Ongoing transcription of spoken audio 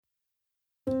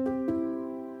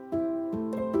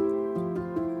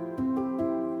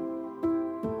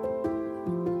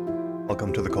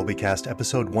welcome to the Colbycast,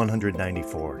 episode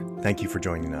 194. Thank you for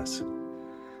joining us.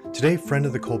 Today, friend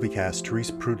of the Colbycast, Therese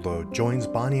Prudlow, joins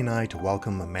Bonnie and I to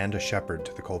welcome Amanda Shepard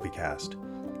to the Colbycast.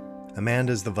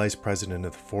 Amanda is the Vice President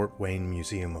of the Fort Wayne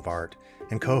Museum of Art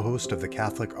and co-host of the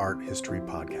Catholic Art History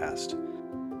podcast.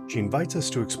 She invites us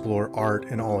to explore art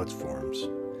in all its forms.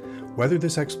 Whether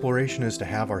this exploration is to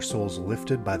have our souls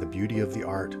lifted by the beauty of the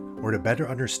art or to better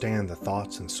understand the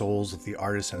thoughts and souls of the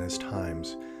artist and his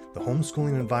times, the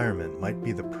homeschooling environment might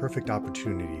be the perfect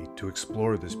opportunity to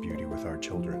explore this beauty with our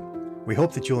children. We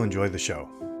hope that you'll enjoy the show.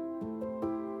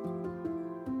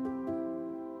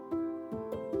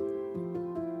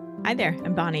 Hi there,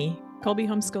 I'm Bonnie, Colby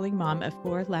homeschooling mom of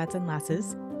 4 lads and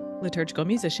lasses, liturgical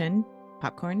musician,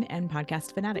 popcorn, and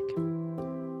podcast fanatic.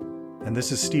 And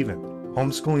this is Stephen,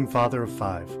 homeschooling father of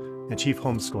 5 and chief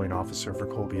homeschooling officer for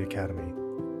Colby Academy.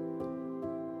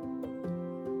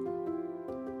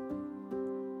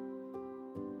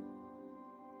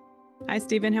 Hi,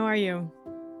 Stephen. How are you?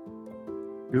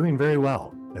 Doing very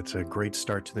well. It's a great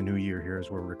start to the new year here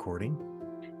as we're recording.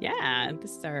 Yeah,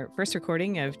 this is our first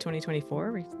recording of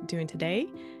 2024. We're doing today,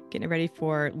 getting ready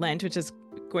for Lent, which is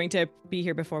going to be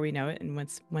here before we know it. And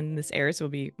when this airs, will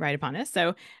be right upon us.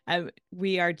 So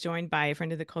we are joined by a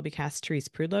friend of the Colbycast, Therese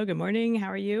Prudlow. Good morning. How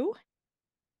are you?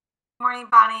 Good morning,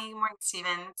 Bonnie. Good morning,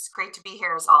 Stephen. It's great to be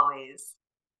here as always.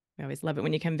 We always love it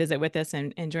when you come visit with us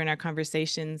and join our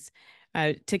conversations.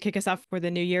 To kick us off for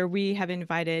the new year, we have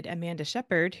invited Amanda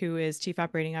Shepard, who is Chief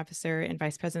Operating Officer and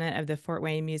Vice President of the Fort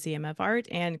Wayne Museum of Art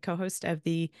and co-host of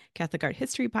the Catholic Art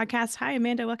History podcast. Hi,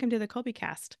 Amanda. Welcome to the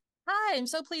Colbycast. Hi, I'm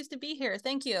so pleased to be here.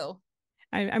 Thank you.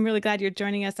 I'm really glad you're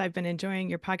joining us. I've been enjoying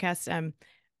your podcast.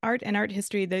 Art and art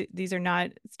history, these are not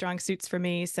strong suits for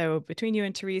me. So between you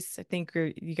and Therese, I think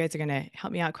you guys are going to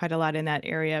help me out quite a lot in that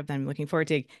area. I'm looking forward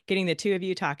to getting the two of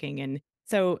you talking. And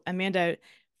so, Amanda,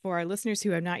 for our listeners who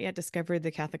have not yet discovered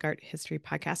the Catholic Art History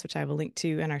podcast, which I will link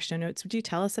to in our show notes, would you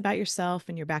tell us about yourself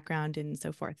and your background and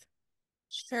so forth?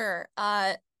 Sure.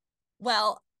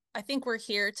 Well, I think we're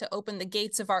here to open the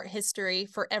gates of art history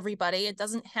for everybody. It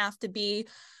doesn't have to be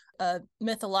a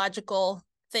mythological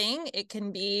thing. It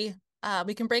can be,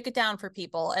 we can break it down for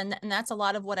people. And that's a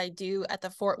lot of what I do at the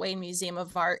Fort Wayne Museum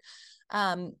of Art,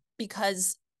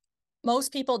 because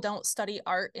most people don't study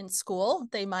art in school.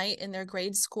 They might in their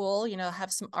grade school,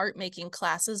 have some art making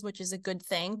classes, which is a good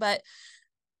thing. But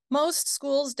most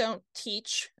schools don't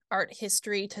teach art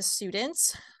history to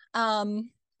students.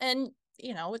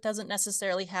 It doesn't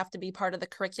necessarily have to be part of the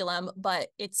curriculum, but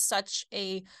it's such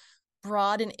a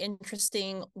broad and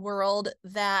interesting world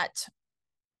that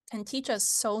can teach us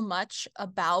so much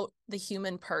about the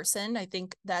human person. I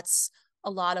think that's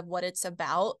a lot of what it's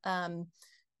about.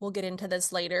 We'll get into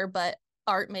this later, but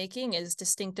art making is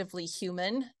distinctively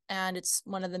human, and it's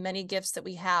one of the many gifts that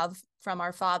we have from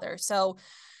our Father. So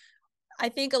I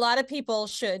think a lot of people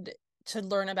should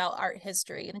learn about art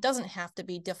history, and it doesn't have to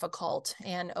be difficult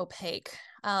and opaque.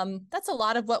 That's a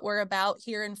lot of what we're about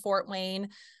here in Fort Wayne,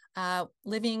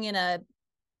 living in a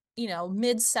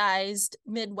mid-sized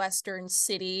Midwestern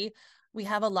city. We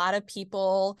have a lot of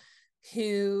people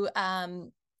who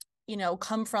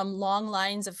come from long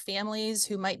lines of families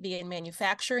who might be in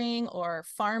manufacturing or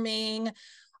farming.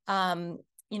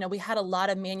 We had a lot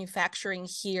of manufacturing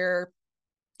here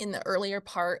in the earlier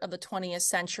part of the 20th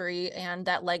century, and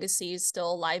that legacy is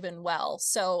still alive and well.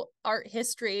 So art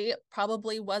history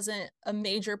probably wasn't a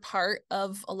major part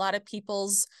of a lot of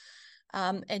people's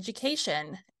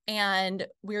education, and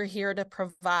we're here to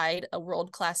provide a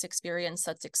world-class experience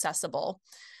that's accessible.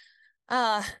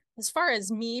 As far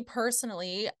as me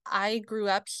personally, I grew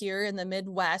up here in the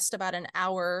Midwest, about an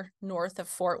hour north of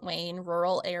Fort Wayne,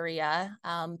 rural area,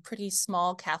 pretty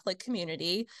small Catholic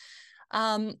community.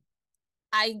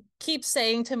 I keep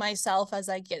saying to myself as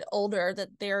I get older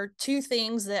that there are two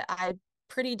things that I'm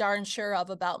pretty darn sure of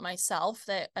about myself,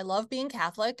 that I love being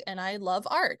Catholic and I love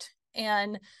art.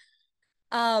 And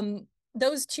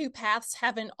those two paths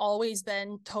haven't always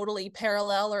been totally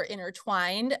parallel or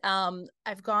intertwined.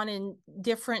 I've gone in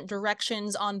different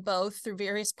directions on both through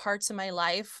various parts of my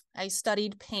life. I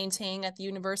studied painting at the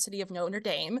University of Notre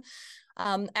Dame.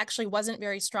 Actually wasn't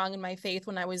very strong in my faith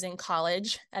when I was in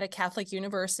college at a Catholic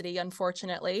university,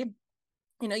 unfortunately.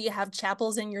 You have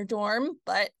chapels in your dorm,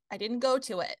 but I didn't go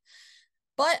to it.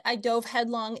 But I dove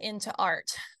headlong into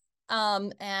art.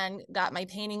 And got my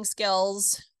painting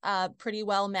skills pretty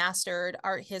well mastered,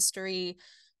 art history,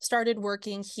 started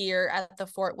working here at the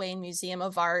Fort Wayne Museum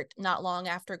of Art not long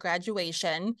after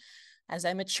graduation. As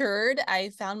I matured, I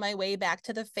found my way back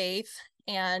to the faith,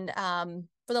 and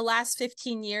for the last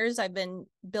 15 years, I've been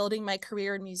building my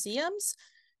career in museums.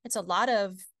 It's a lot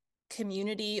of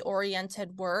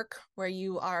community-oriented work where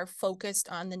you are focused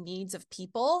on the needs of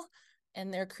people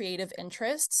and their creative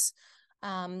interests.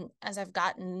 As I've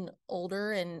gotten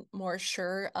older and more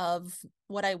sure of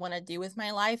what I want to do with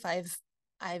my life, I've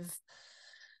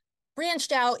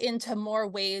branched out into more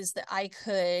ways that I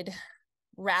could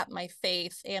wrap my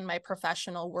faith and my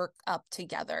professional work up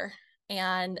together.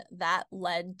 And that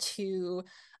led to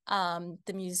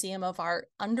the Museum of Art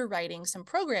underwriting some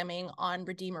programming on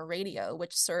Redeemer Radio,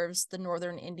 which serves the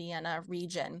Northern Indiana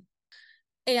region.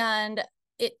 And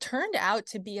it turned out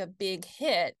to be a big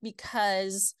hit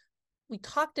because we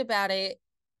talked about it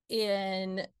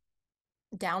in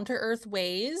down-to-earth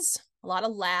ways, a lot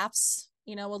of laughs,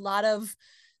 a lot of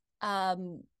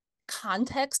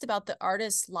context about the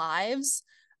artists' lives,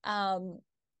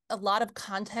 a lot of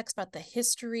context about the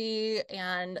history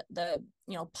and the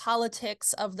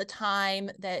politics of the time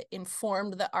that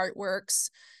informed the artworks.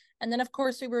 And then, of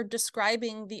course, we were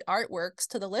describing the artworks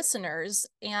to the listeners,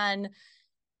 and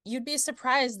you'd be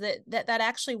surprised that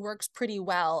actually works pretty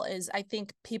well. I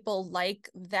think people like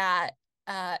that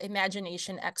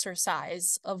imagination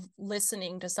exercise of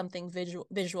listening to something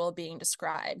visual being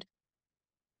described.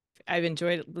 I've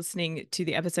enjoyed listening to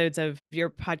the episodes of your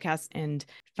podcast and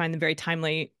find them very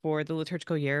timely for the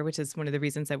liturgical year, which is one of the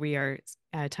reasons that we are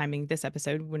timing this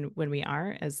episode when we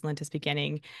are, as Lent is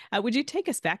beginning. Would you take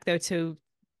us back, though, to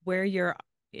where your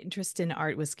interest in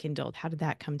art was kindled? How did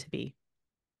that come to be?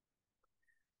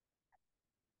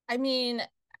 I mean,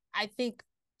 I think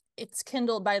it's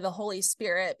kindled by the Holy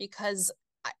Spirit because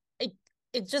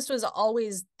it just was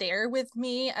always there with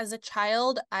me as a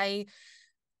child.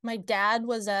 My dad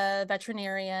was a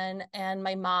veterinarian and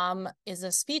my mom is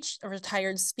a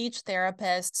retired speech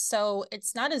therapist. So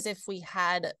it's not as if we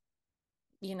had,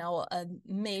 a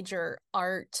major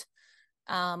art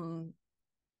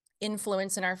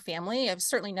influence in our family. I've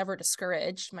certainly never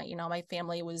discouraged. My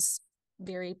family was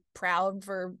very proud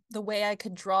for the way I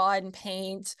could draw and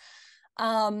paint.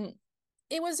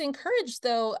 It was encouraged,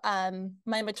 though.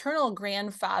 My maternal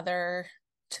grandfather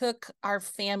took our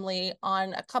family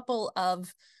on a couple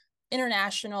of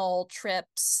international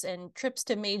trips and trips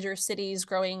to major cities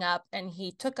growing up, and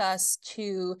he took us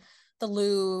to the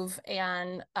Louvre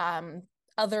and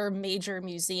other major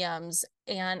museums.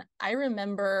 And I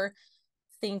remember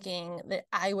thinking that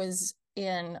I was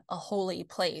in a holy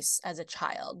place as a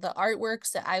child. The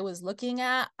artworks that I was looking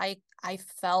at, I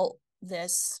felt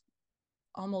this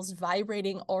almost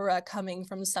vibrating aura coming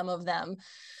from some of them.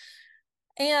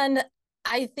 And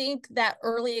I think that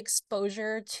early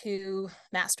exposure to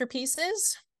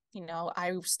masterpieces,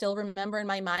 I still remember in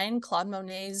my mind Claude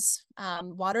Monet's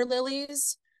Water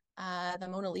Lilies, the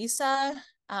Mona Lisa.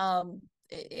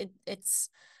 It's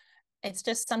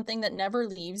just something that never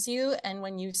leaves you. And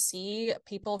when you see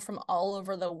people from all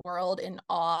over the world in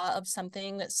awe of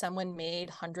something that someone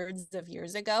made hundreds of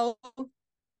years ago,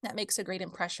 that makes a great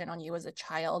impression on you as a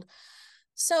child.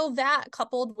 So that,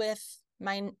 coupled with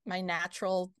my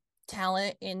natural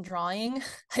talent in drawing,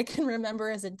 I can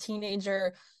remember as a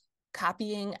teenager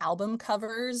copying album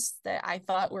covers that I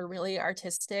thought were really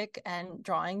artistic and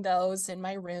drawing those in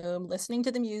my room, listening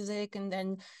to the music, and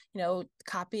then,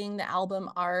 copying the album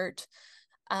art.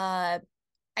 I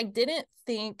didn't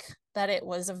think that it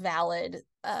was a valid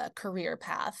career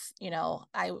path.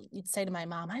 You'd say to my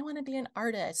mom, I want to be an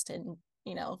artist. And,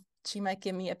 she might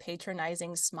give me a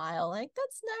patronizing smile, like,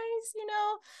 that's nice,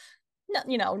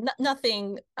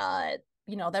 nothing,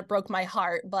 that broke my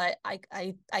heart. But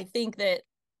I think that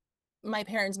my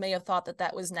parents may have thought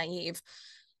that was naive.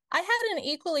 I had an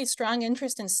equally strong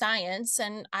interest in science,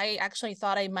 and I actually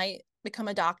thought I might become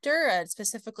a doctor,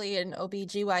 specifically an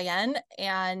OB/GYN.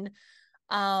 And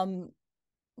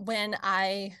when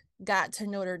I got to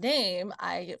Notre Dame,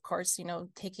 I, of course,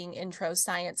 taking intro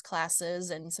science classes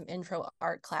and some intro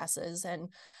art classes, and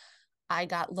I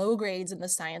got low grades in the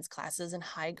science classes and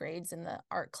high grades in the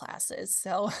art classes.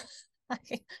 So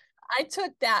I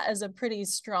took that as a pretty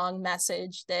strong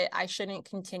message that I shouldn't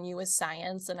continue with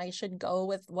science and I should go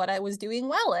with what I was doing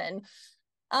well in.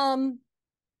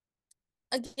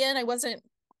 Again, I wasn't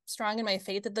strong in my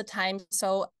faith at the time,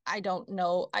 so I don't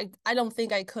know. I don't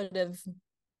think I could have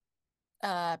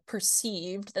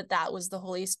perceived that was the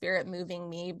Holy Spirit moving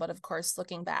me. But of course,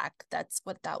 looking back, that's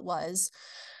what that was.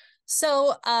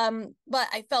 So, but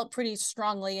I felt pretty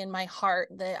strongly in my heart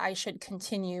that I should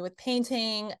continue with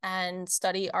painting and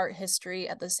study art history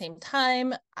at the same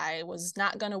time. I was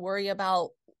not going to worry about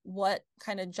what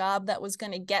kind of job that was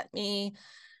going to get me.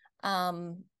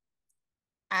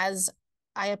 As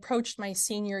I approached my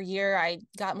senior year, I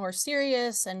got more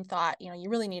serious and thought, you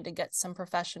really need to get some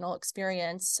professional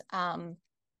experience.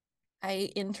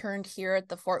 I interned here at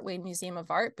the Fort Wayne Museum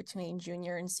of Art between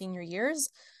junior and senior years,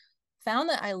 found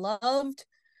that I loved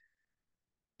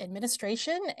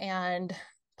administration and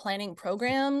planning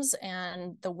programs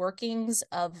and the workings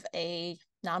of a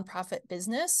nonprofit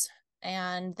business.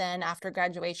 And then after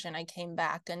graduation, I came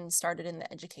back and started in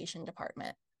the education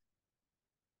department.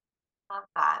 Love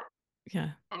that.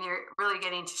 Yeah. And you're really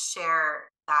getting to share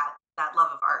that love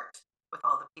of art with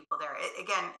all the people there.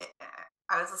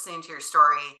 I was listening to your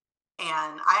story,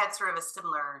 and I had sort of a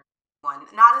similar one,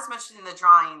 not as much in the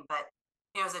drawing, but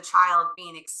as a child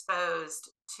being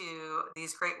exposed to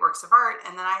these great works of art.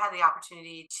 And then I had the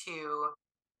opportunity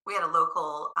we had a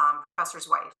local professor's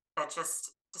wife that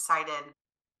just decided,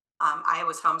 I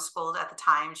was homeschooled at the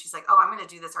time. She's like, oh, I'm going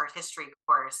to do this art history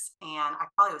course. And I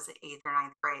probably was in 8th or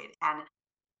 9th grade. And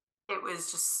it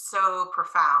was just so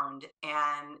profound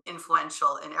and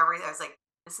influential in everything. I was like,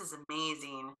 this is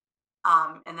amazing.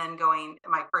 And then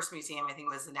my first museum, I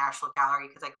think, was the National Gallery,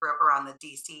 because I grew up around the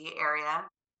DC area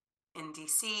in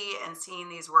DC, and seeing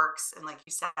these works. And like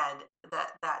you said,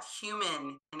 that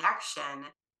human connection.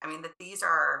 I mean, that these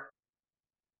are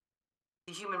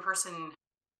the human person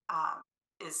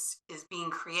is being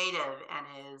creative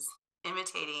and is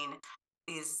imitating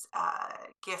these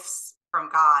gifts from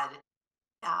God.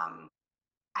 I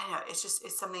don't know,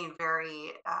 it's something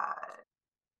very,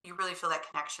 you really feel that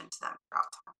connection to them throughout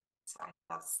time. So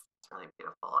that's really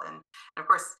beautiful. And of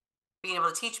course, being able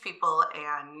to teach people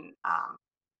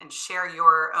and share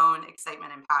your own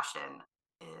excitement and passion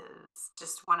is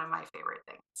just one of my favorite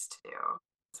things to do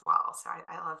as well. So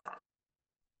I love that.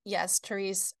 Yes,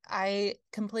 Therese, I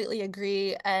completely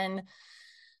agree. And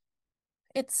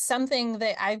it's something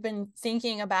that I've been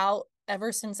thinking about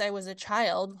ever since I was a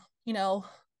child.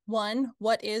 One,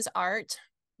 what is art?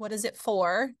 What is it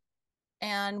for?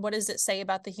 And what does it say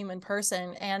about the human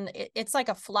person? And it's like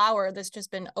a flower that's just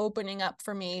been opening up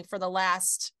for me for the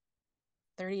last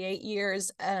 38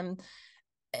 years. And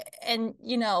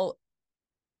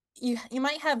you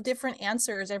might have different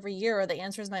answers every year, or the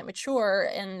answers might mature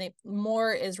and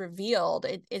more is revealed.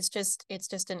 It's just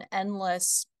an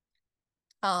endless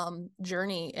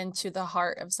journey into the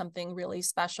heart of something really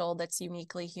special that's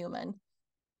uniquely human.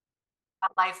 A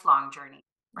lifelong journey,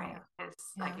 right? Yeah.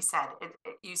 It's like you said,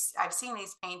 I've seen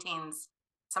these paintings,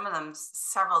 some of them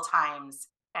several times,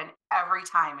 and every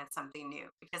time it's something new,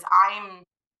 because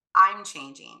I'm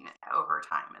changing over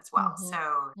time as well. Mm-hmm.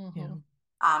 So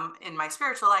Mm-hmm. In my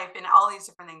spiritual life and all these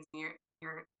different things,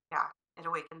 it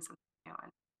awakens something new,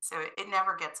 and so it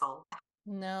never gets old.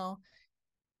 No.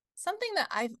 Something that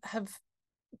I have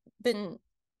been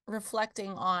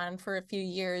reflecting on for a few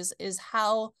years is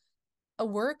how a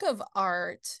work of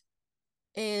art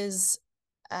is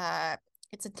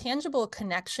it's a tangible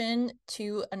connection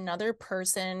to another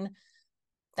person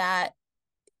that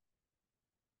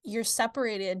you're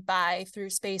separated by through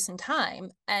space and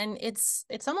time. And it's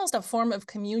almost a form of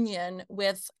communion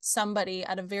with somebody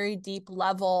at a very deep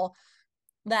level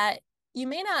that you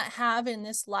may not have in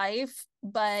this life,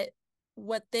 but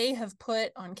what they have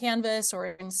put on canvas or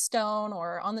in stone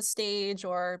or on the stage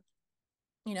or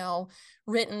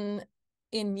written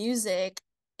in music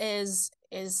is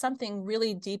something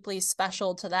really deeply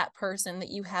special to that person that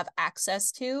you have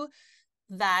access to,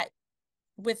 that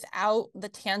without the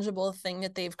tangible thing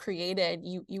that they've created,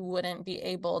 you wouldn't be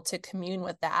able to commune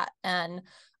with that. And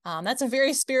that's a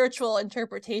very spiritual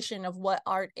interpretation of what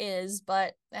art is.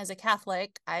 But as a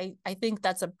Catholic, I think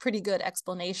that's a pretty good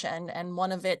explanation and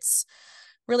one of its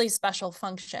really special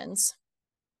functions.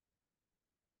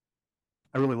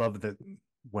 I really love that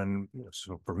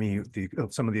so for me,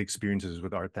 some of the experiences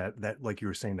with art that like you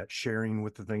were saying, that sharing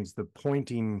with the things, the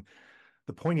pointing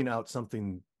out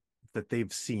something that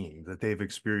they've seen, that they've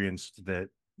experienced, that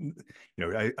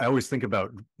I always think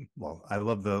about, well, I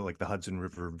love the Hudson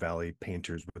River Valley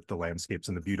painters with the landscapes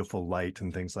and the beautiful light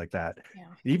and things like that. Yeah.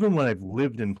 Even when I've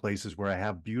lived in places where I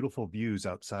have beautiful views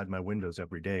outside my windows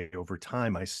every day, over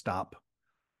time I stop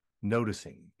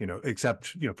noticing,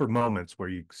 except, for moments where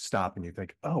you stop and you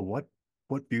think, oh, what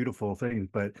beautiful things.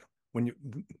 But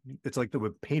it's like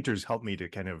the painters help me to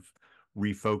kind of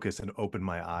refocus and open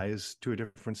my eyes to a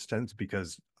different sense,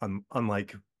 because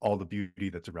unlike all the beauty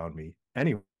that's around me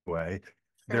anyway,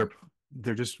 Sure.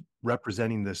 they're just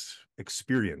representing this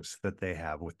experience that they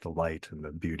have with the light and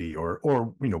the beauty, or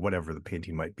whatever the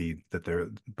painting might be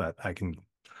but I can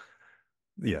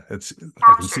I can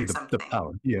see the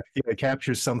power. Yeah, it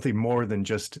captures something more than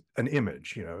just an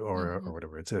image, or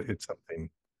whatever. It's something.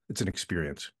 It's an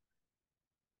experience.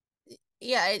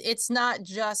 Yeah, it's not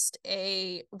just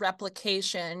a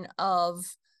replication of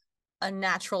a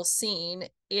natural scene.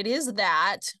 It is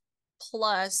that,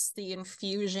 plus the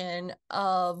infusion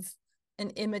of an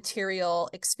immaterial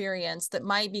experience that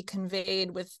might be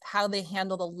conveyed with how they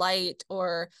handle the light,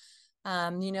 or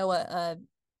a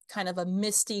kind of a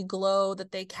misty glow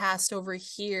that they cast over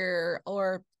here.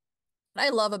 Or what I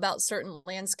love about certain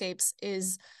landscapes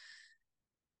is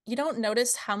you don't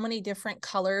notice how many different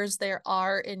colors there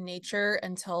are in nature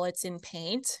until it's in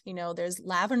paint. There's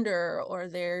lavender, or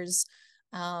there's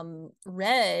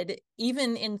red,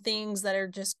 even in things that are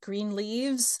just green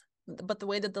leaves. But the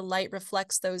way that the light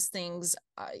reflects those things,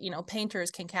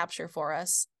 painters can capture for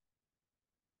us.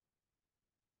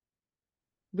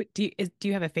 Do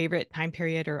you have a favorite time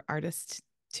period or artist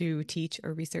to teach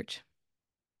or research?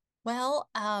 Well,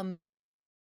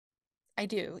 I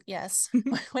do, yes.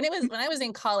 When I was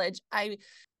in college, I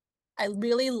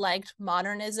really liked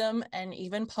modernism and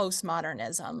even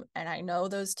postmodernism. And I know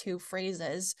those two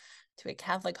phrases to a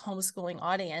Catholic homeschooling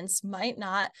audience might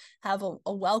not have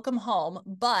a welcome home,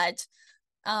 but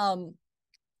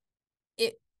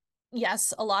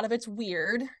yes, a lot of it's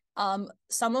weird.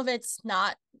 Some of it's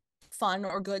not fun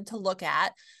or good to look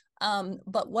at.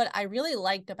 But what I really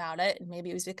liked about it, and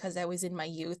maybe it was because I was in my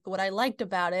youth, but what I liked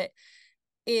about it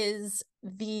is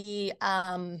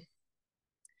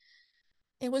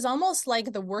it was almost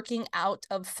like the working out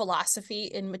of philosophy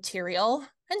in material.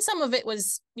 And some of it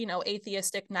was,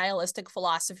 atheistic, nihilistic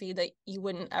philosophy that you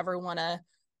wouldn't ever want to,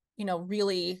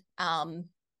 really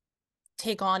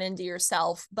take on into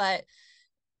yourself. But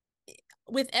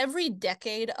with every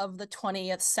decade of the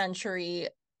 20th century,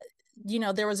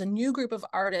 there was a new group of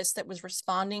artists that was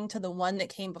responding to the one that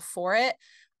came before it.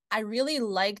 I really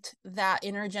liked that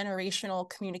intergenerational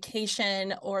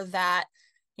communication, or that,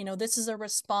 this is a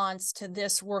response to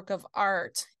this work of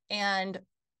art. And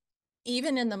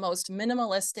even in the most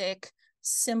minimalistic,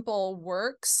 simple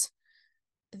works,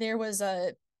 there was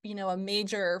a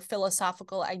major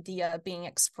philosophical idea being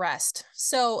expressed.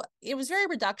 So it was very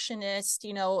reductionist.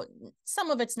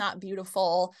 Some of it's not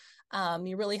beautiful.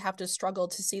 You really have to struggle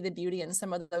to see the beauty in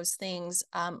some of those things.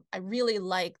 I really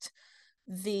liked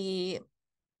the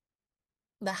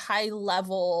high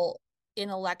level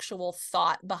intellectual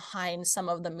thought behind some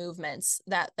of the movements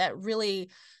that really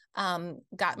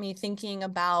got me thinking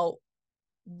about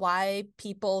why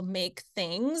people make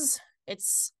things.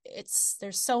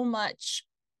 There's so much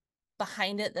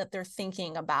behind it that they're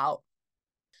thinking about.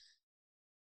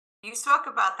 You spoke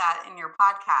about that in your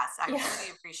podcast. I Yeah.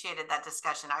 really appreciated that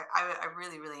discussion. I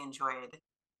really, really enjoyed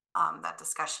that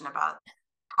discussion about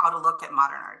how to look at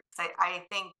modern art. I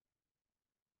think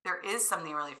there is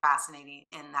something really fascinating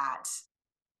in that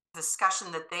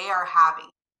discussion that they are having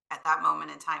at that moment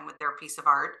in time with their piece of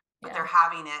art, but Yeah. they're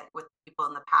having it with people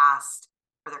in the past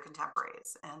or their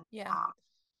contemporaries. And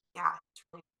it's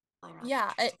really, really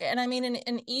yeah. And I mean,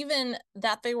 and even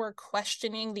that they were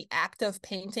questioning the act of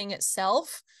painting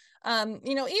itself.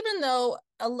 Even though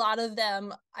a lot of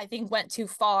them, I think, went too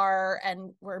far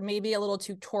and were maybe a little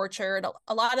too tortured,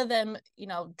 a lot of them,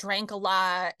 drank a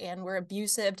lot and were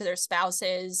abusive to their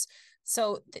spouses.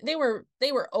 So they were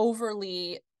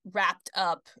overly wrapped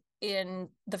up in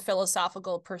the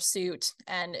philosophical pursuit,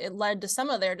 and it led to some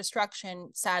of their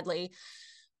destruction, sadly.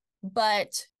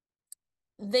 But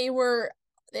they were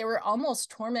almost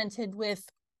tormented with,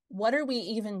 what are we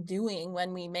even doing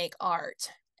when we make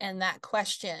art? And that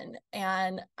question.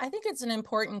 And I think it's an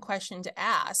important question to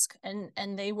ask. And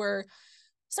they were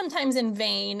sometimes in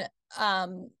vain,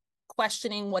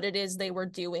 questioning what it is they were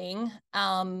doing.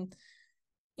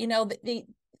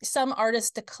 Some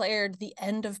artists declared the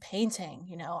end of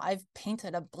painting. I've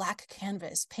painted a black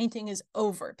canvas. Painting is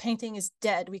over. Painting is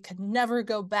dead. We could never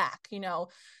go back.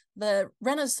 The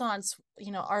Renaissance,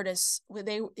 artists,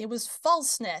 it was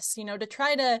falseness. To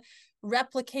try to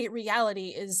replicate reality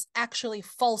is actually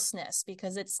falseness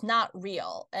because it's not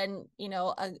real. And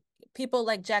people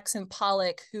like Jackson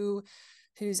Pollock,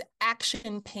 whose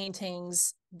action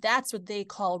paintings, that's what they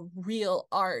called real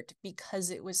art, because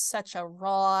it was such a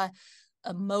raw,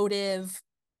 emotive,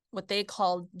 what they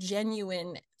called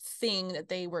genuine thing that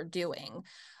they were doing.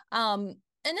 And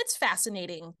it's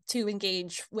fascinating to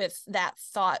engage with that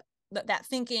thought, that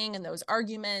thinking, and those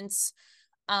arguments.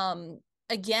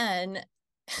 Again,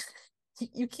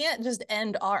 you can't just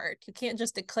end art. You can't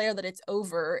just declare that it's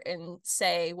over and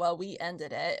say, well, we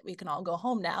ended it, we can all go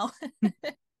home now.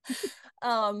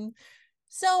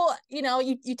 So,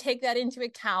 you take that into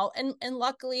account, and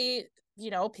luckily,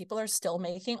 people are still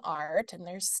making art, and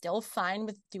they're still fine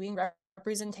with doing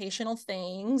representational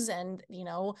things, and,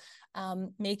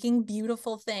 making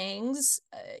beautiful things.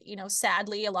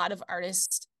 Sadly, a lot of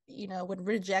artists, would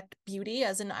reject beauty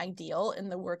as an ideal in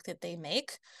the work that they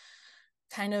make,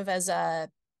 kind of as a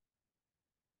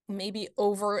maybe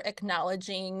over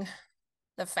acknowledging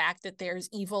the fact that there's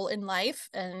evil in life.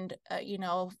 And,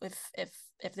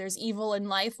 if there's evil in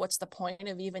life, what's the point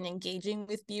of even engaging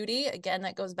with beauty? Again,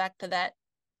 that goes back to that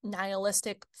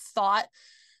nihilistic thought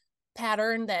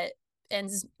pattern that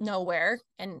ends nowhere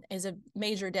and is a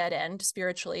major dead end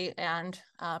spiritually and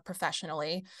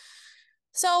professionally.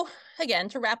 So again,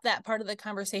 to wrap that part of the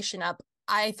conversation up,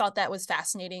 I thought that was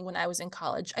fascinating when I was in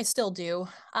college. I still do.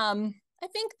 I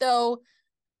think, though,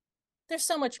 there's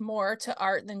so much more to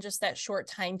art than just that short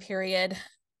time period.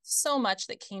 So much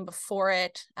that came before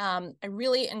it. I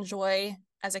really enjoy,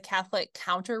 as a Catholic,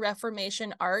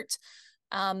 Counter-Reformation art.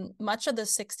 Much of the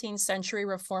 16th century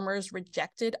reformers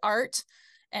rejected art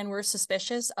and were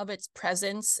suspicious of its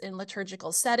presence in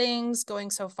liturgical settings, going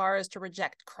so far as to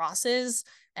reject crosses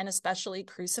and especially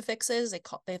crucifixes.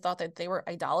 They thought that they were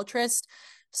idolatrous.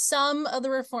 Some of the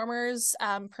reformers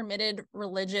permitted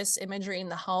religious imagery in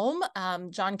the home.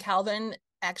 John Calvin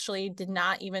actually did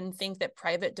not even think that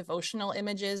private devotional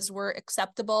images were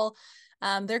acceptable.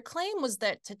 Their claim was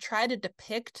that to try to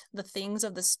depict the things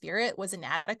of the spirit was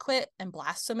inadequate and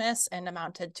blasphemous and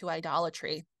amounted to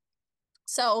idolatry.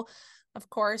 So, of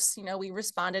course, we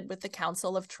responded with the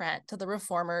Council of Trent to the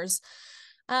reformers.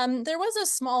 There was a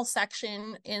small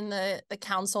section in the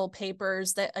council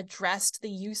papers that addressed the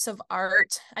use of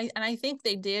art. And I think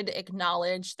they did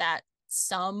acknowledge that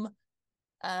some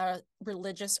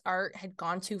religious art had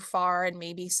gone too far and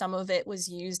maybe some of it was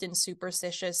used in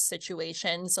superstitious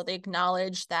situations. So they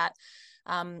acknowledged that.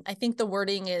 I think the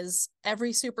wording is,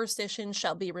 every superstition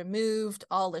shall be removed,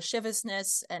 all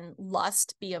lasciviousness and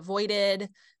lust be avoided.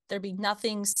 There be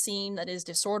nothing seen that is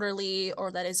disorderly or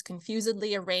that is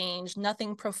confusedly arranged,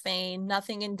 nothing profane,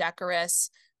 nothing indecorous,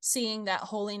 seeing that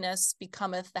holiness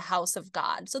becometh the house of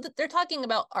God. So that they're talking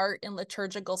about art in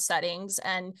liturgical settings,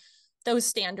 and those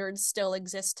standards still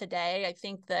exist today. I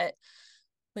think that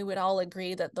we would all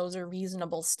agree that those are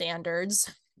reasonable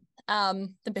standards.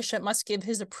 The bishop must give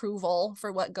his approval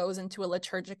for what goes into a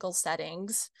liturgical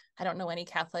settings. I don't know any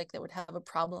Catholic that would have a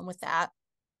problem with that.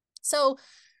 So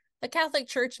the Catholic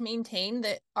Church maintained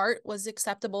that art was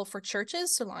acceptable for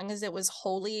churches so long as it was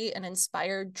holy and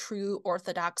inspired true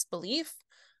Orthodox belief,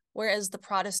 whereas the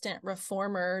Protestant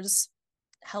reformers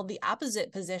held the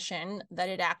opposite position, that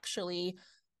it actually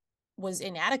was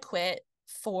inadequate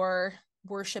for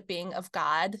worshiping of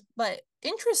God. But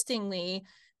interestingly,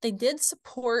 they did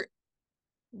support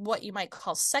what you might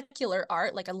call secular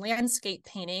art, like a landscape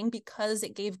painting, because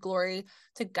it gave glory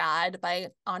to God by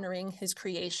honoring his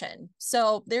creation.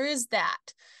 So there is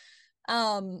that.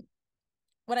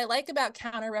 What I like about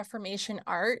Counter-Reformation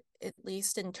art, at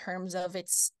least in terms of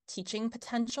its teaching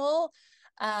potential,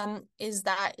 is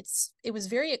that it was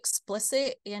very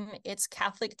explicit in its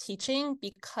Catholic teaching,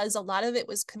 because a lot of it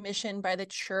was commissioned by the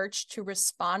church to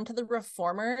respond to the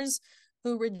reformers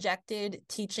who rejected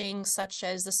teaching such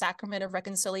as the sacrament of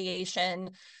reconciliation,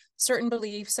 certain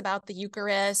beliefs about the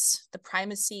Eucharist, the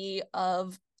primacy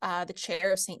of the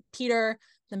chair of St. Peter,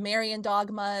 the Marian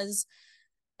dogmas,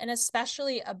 and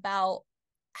especially about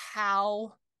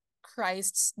how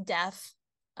Christ's death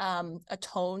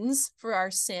atones for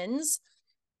our sins.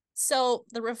 So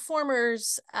the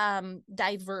reformers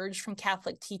diverged from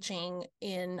Catholic teaching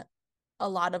in a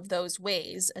lot of those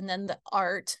ways. And then the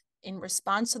art, in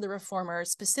response to the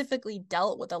reformers, specifically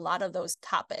dealt with a lot of those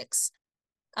topics.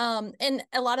 And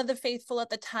a lot of the faithful at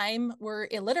the time were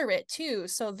illiterate too.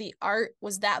 So the art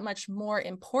was that much more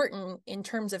important in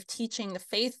terms of teaching the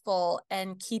faithful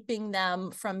and keeping them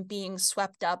from being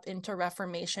swept up into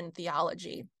Reformation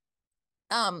theology.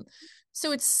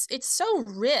 So it's so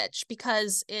rich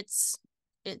because it's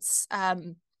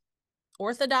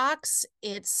Orthodox,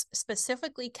 it's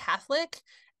specifically Catholic,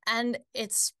 and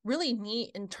it's really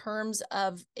neat in terms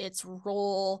of its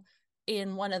role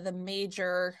in one of the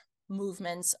major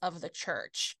movements of the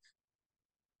church.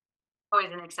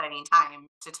 Always an exciting time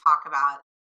to talk about,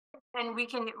 and we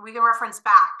can reference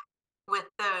back with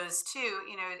those too.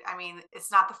 I mean,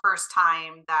 it's not the first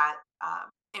time that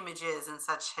images and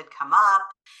such had come up.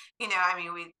 I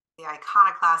mean, the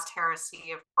iconoclast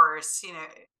heresy, of course.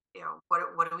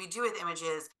 What do we do with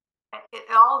images? It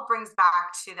all brings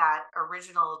back to that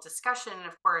original discussion,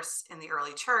 of course, in the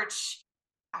early church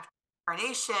after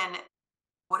incarnation.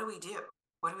 What do we do?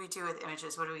 What do we do with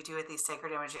images? What do we do with these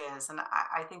sacred images? And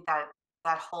I think that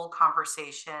whole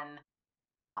conversation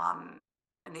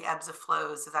and the ebbs and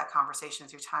flows of that conversation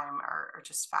through time are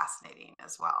just fascinating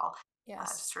as well.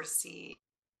 Yes. To sort of see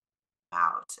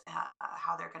out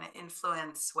how they're going to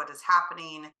influence what is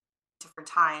happening at different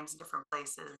times, different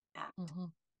places.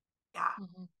 And yeah.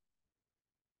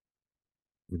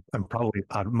 I'm probably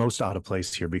most out of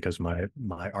place here because my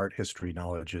art history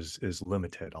knowledge is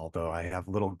limited, although I have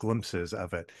little glimpses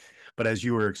of it. But as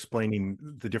you were explaining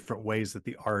the different ways that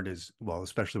the art is, well,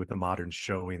 especially with the moderns,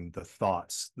 showing the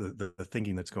thoughts, the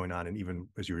thinking that's going on, and even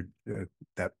as you were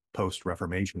that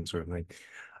post-Reformation sort of thing,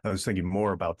 I was thinking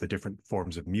more about the different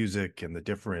forms of music and the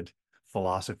different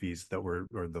philosophies that were,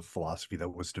 or the philosophy that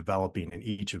was developing in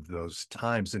each of those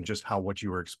times, and just how what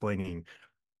you were explaining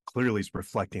clearly is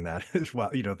reflecting that as well.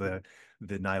 The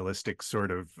nihilistic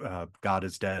sort of God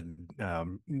is dead,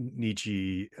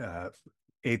 Nietzsche,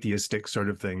 atheistic sort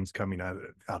of things coming out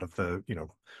of the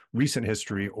recent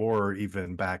history, or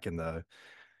even back in the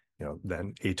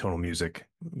then atonal music,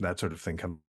 that sort of thing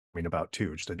coming about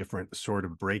too. Just a different sort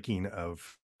of breaking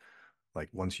of, like,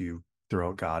 once you throw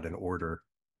out God and order,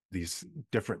 these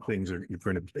different things you're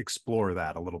going to explore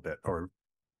that a little bit, or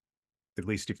at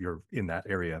least if you're in that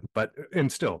area. But and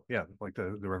still, yeah, like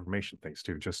the Reformation things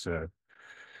too, just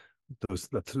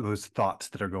those thoughts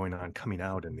that are going on coming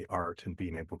out in the art and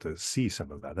being able to see some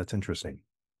of that. That's interesting.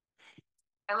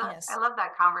 I Yes. love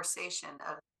that conversation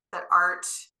of that art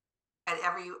at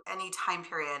any time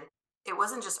period. It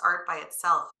wasn't just art by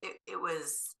itself. It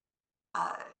was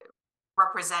uh,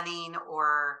 representing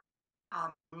or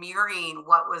mirroring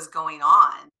what was going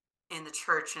on in the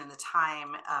church and the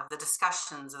time of the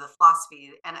discussions of the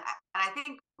philosophy. And I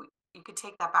think you could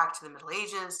take that back to the Middle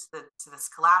Ages, to the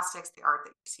scholastics. The art that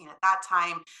you've seen at that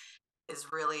time is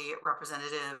really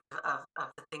representative of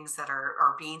the things that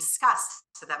are being discussed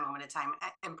at that moment in time,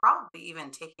 and probably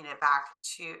even taking it back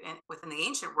to within the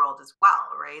ancient world as well,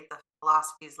 right? The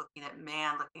philosophies looking at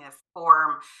man, looking at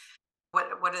form. What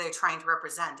are they trying to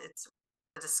represent? It's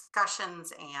the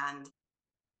discussions and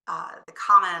the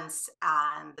comments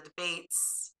and the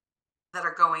debates that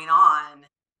are going on.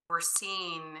 We're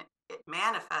seeing it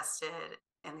manifested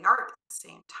in the art at the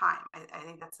same time. I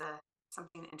think that's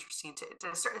something interesting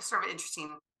to sort of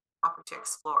interesting topic to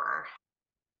explore.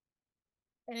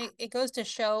 And it goes to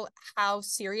show how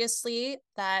seriously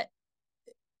that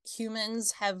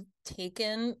humans have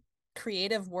taken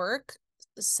creative work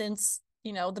since,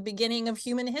 the beginning of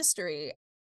human history.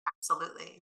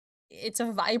 Absolutely. It's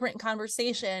a vibrant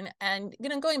conversation. And,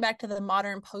 going back to the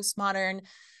modern, postmodern,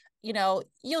 you'll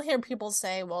hear people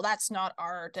say, well, that's not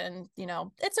art. And,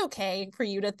 it's okay for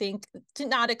you to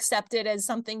not accept it as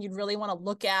something you'd really want to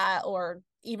look at, or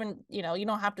even, you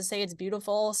don't have to say it's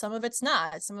beautiful. Some of it's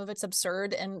not. Some of it's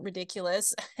absurd and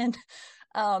ridiculous. And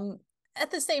at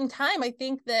the same time, I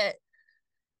think that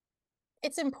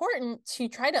it's important to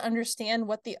try to understand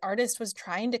what the artist was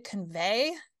trying to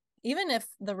convey, even if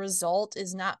the result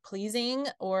is not pleasing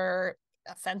or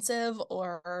offensive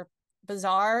or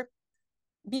bizarre,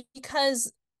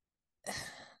 because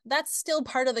that's still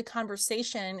part of the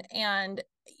conversation. And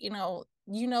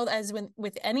as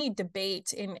with any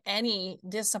debate in any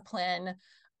discipline,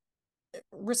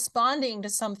 responding to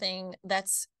something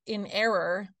that's in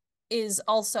error is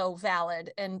also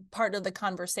valid and part of the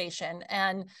conversation.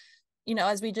 And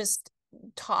as we just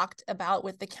talked about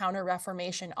with the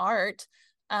Counter-Reformation art,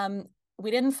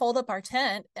 we didn't fold up our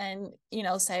tent and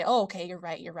say, oh, okay, you're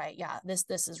right, yeah,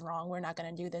 this is wrong, we're not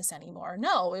going to do this anymore.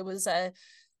 No, it was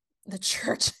the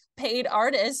church paid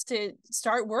artists to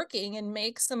start working and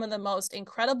make some of the most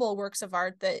incredible works of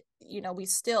art that we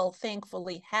still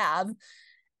thankfully have.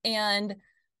 And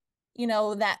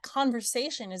that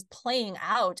conversation is playing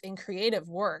out in creative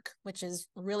work, which is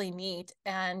really neat.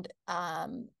 And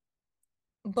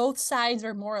both sides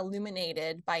are more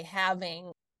illuminated by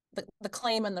having the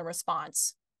claim and the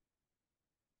response.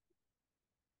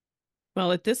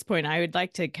 Well, at this point, I would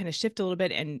like to kind of shift a little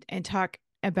bit and talk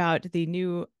about the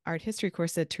new art history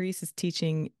course that Therese is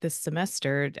teaching this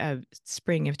semester,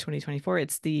 spring of 2024.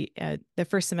 It's the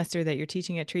first semester that you're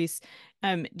teaching at Therese.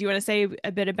 Do you want to say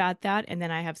a bit about that? And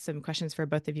then I have some questions for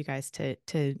both of you guys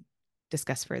to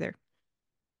discuss further.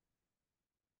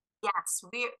 Yes,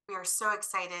 we are so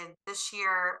excited this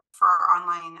year for our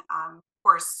online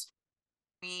course.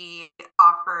 We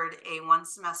offered a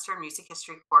 1-semester music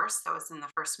history course that was in the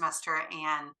first semester,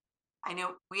 and I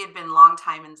know we had been long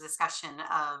time in discussion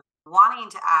of wanting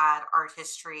to add art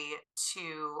history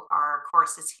to our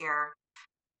courses here.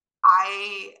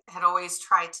 I had always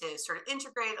tried to sort of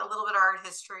integrate a little bit of art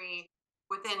history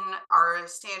within our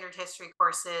standard history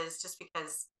courses, just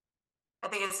because I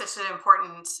think it's such an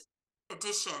important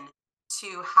addition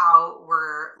to how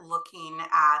we're looking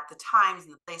at the times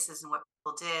and the places and what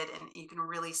people did. And you can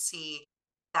really see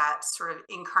that sort of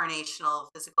incarnational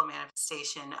physical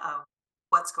manifestation of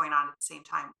what's going on at the same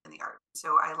time in the art.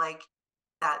 So I like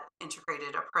that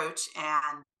integrated approach.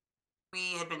 And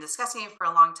we had been discussing it for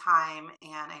a long time.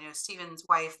 And I know Stephen's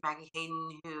wife, Maggie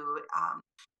Hayden, who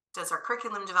does our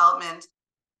curriculum development,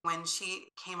 when she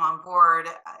came on board,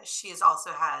 she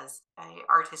also has a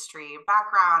art history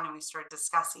background, and we started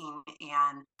discussing,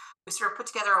 and we sort of put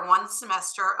together a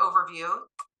 1-semester overview.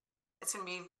 It's going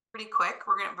to be pretty quick.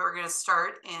 We're going to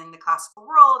start in the classical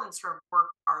world and sort of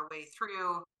work our way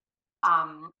through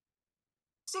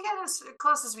to get as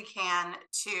close as we can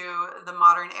to the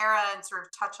modern era and sort of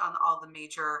touch on all the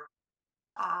major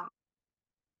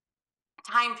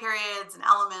time periods and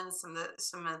elements, and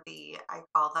some of the, I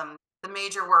call them the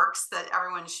major works that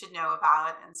everyone should know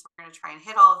about. And so we're going to try and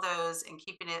hit all of those, and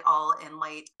keeping it all in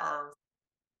light of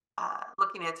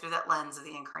looking at it through that lens of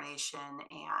the incarnation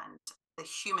and the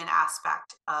human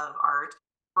aspect of art.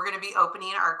 We're going to be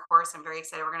opening our course. I'm very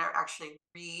excited. We're going to actually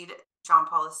read St. John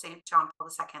Paul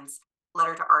II's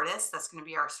Letter to Artists. That's going to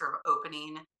be our sort of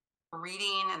opening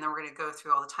reading, and then we're going to go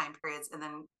through all the time periods, and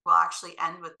then we'll actually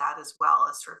end with that as well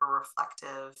as sort of a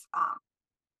reflective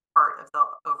part of the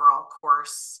overall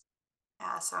course.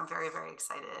 So I'm very, very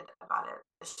excited about it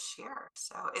this year.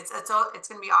 So it's going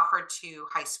to be offered to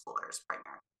high schoolers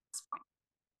primarily at this point.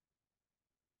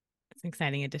 It's an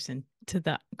exciting addition to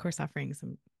the course offerings.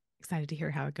 I'm excited to hear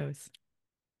how it goes.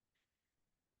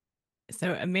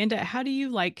 So Amanda, how do you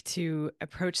like to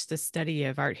approach the study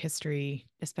of art history,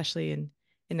 especially in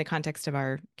the context of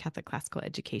our Catholic classical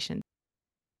education?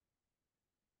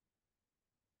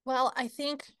 Well, I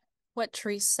think what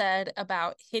Therese said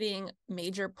about hitting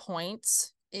major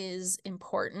points is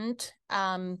important.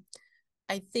 I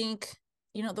think,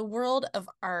 the world of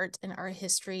art and art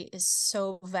history is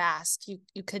so vast.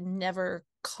 You could never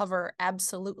cover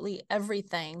absolutely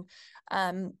everything.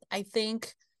 I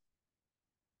think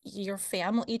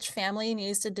each family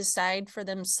needs to decide for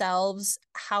themselves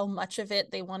how much of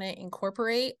it they want to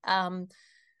incorporate.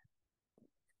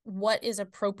 What is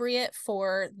appropriate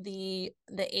for the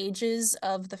ages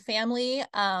of the family.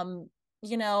 My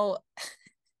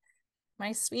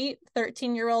sweet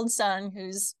 13-year-old son,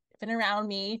 who's been around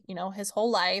me, his whole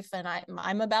life, and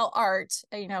I'm about art,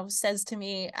 says to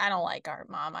me, "I don't like art,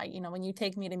 Mom. When you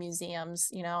take me to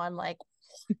museums, I'm like,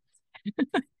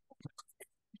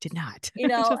 did not,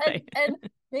 and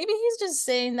maybe he's just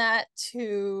saying that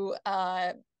to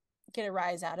get a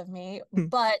rise out of me,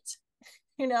 but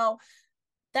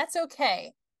that's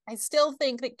okay. I still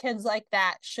think that kids like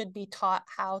that should be taught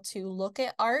how to look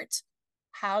at art,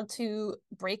 how to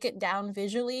break it down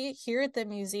visually. Here at the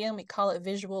museum, we call it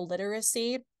visual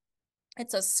literacy.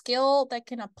 It's a skill that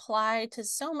can apply to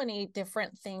so many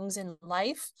different things in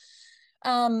life.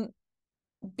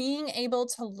 Being able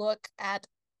to look at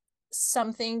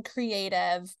something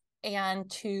creative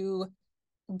and to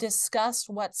discuss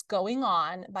what's going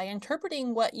on by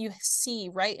interpreting what you see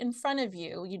right in front of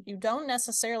you. You don't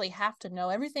necessarily have to know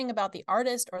everything about the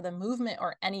artist or the movement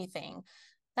or anything.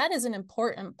 That is an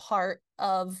important part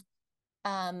of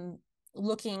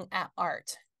looking at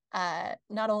art.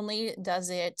 Not only does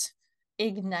it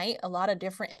ignite a lot of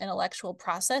different intellectual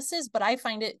processes, but I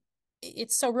find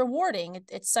it's so rewarding.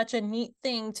 It's such a neat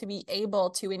thing to be able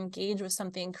to engage with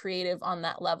something creative on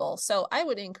that level. So I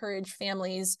would encourage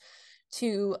families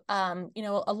to,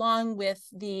 along with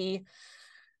the,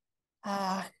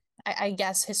 I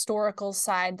guess, historical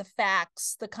side, the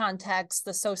facts, the context,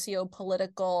 the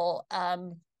socio-political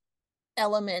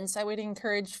elements, I would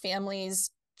encourage families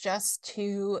just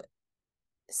to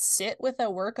sit with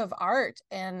a work of art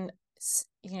and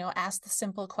ask the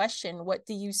simple question, what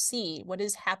do you see? What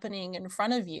is happening in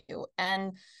front of you?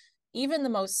 And even the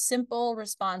most simple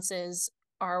responses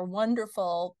are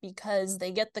wonderful because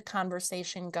they get the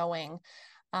conversation going.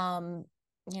 Oh,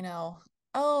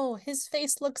 his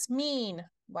face looks mean.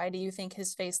 Why do you think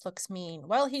his face looks mean?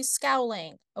 Well, he's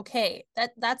scowling. Okay,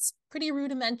 that's pretty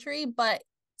rudimentary, but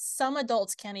some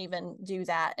adults can't even do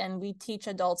that. And we teach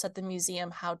adults at the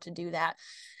museum how to do that.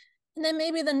 And then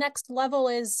maybe the next level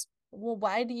is, well,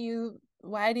 why do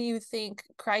you think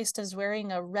Christ is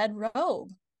wearing a red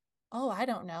robe? Oh, I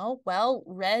don't know. Well,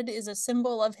 red is a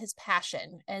symbol of his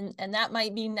passion, and that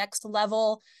might be next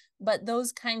level, but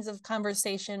those kinds of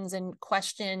conversations and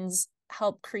questions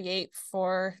help create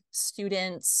for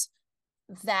students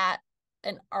that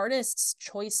an artist's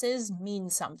choices mean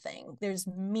something. There's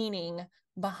meaning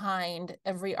behind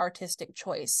every artistic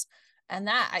choice. And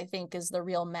that, I think, is the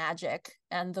real magic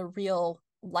and the real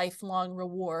lifelong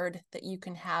reward that you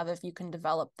can have if you can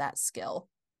develop that skill.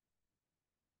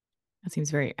 That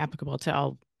seems very applicable to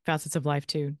all facets of life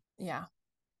too. Yeah.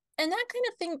 And that kind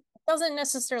of thing doesn't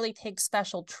necessarily take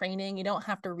special training. You don't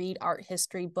have to read art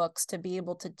history books to be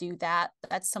able to do that.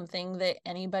 That's something that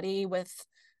anybody with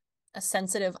a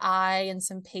sensitive eye and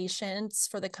some patience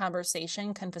for the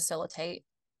conversation can facilitate.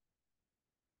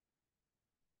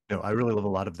 No, I really love a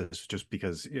lot of this just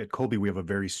because at Colby, we have a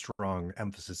very strong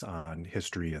emphasis on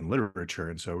history and literature.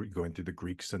 And so going through the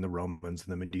Greeks and the Romans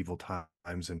and the medieval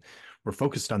times, and we're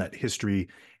focused on that history.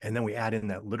 And then we add in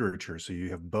that literature. So you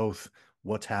have both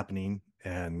what's happening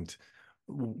and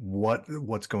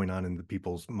what's going on in the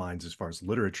people's minds as far as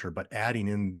literature, but adding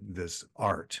in this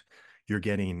art, you're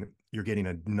getting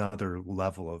another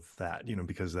level of that,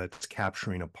 because that's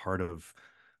capturing a part of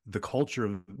the culture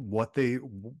of what they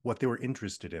were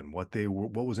interested in, what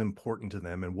was important to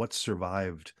them, and what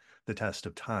survived the test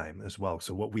of time as well.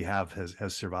 So what we have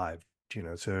has survived,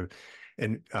 so,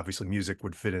 and obviously music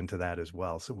would fit into that as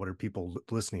well. So what are people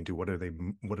listening to? What are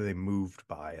they moved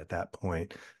by at that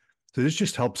point? So this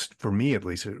just helps, for me at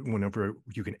least, whenever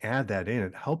you can add that in,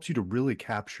 it helps you to really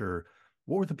capture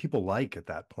what were the people like at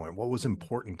that point, what was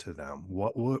important to them,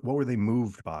 what were they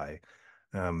moved by.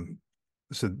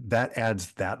 So that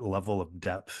adds that level of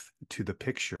depth to the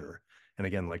picture. And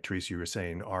again, like Teresa, you were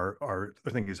saying, our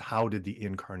thing is, how did the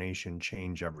incarnation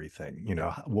change everything?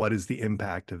 What is the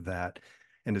impact of that?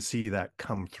 And to see that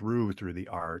come through the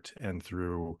art and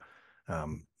through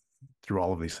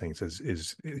all of these things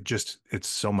is just, it's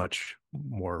so much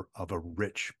more of a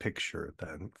rich picture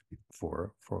than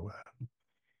for that.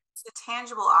 It's a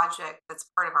tangible object that's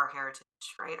part of our heritage,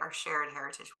 right? Our shared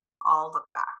heritage. We all look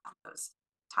back on those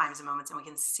times and moments, and we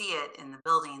can see it in the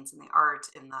buildings, in the art,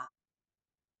 in the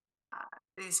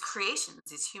these creations,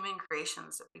 these human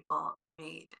creations that people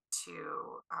made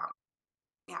to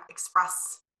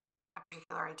express a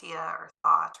particular idea or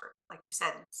thought, or, like you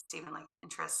said, Stephen, like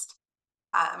interest.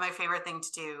 My favorite thing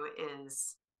to do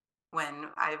is, when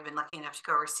I've been lucky enough to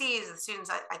go overseas with students,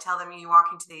 I tell them, you walk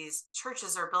into these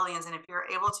churches or buildings, and if you're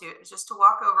able to, just to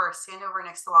walk over, stand over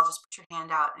next to the wall, just put your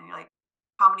hand out, and you're like,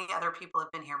 how many other people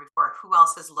have been here before? Who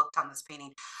else has looked on this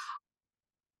painting?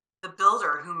 The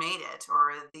builder who made it,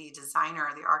 or the designer,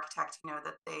 or the architect,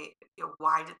 that they,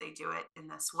 why did they do it in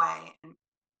this way? And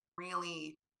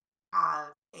really have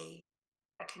a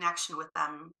connection with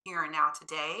them here and now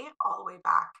today, all the way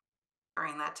back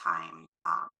during that time.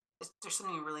 There's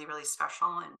something really, really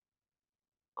special and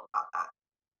cool about that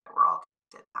we're all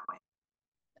connected that way.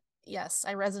 Yes,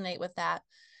 I resonate with that.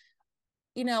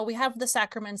 We have the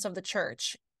sacraments of the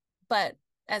church, but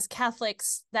as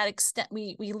Catholics, that extent,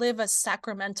 we live a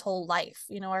sacramental life.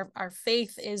 Our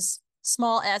faith is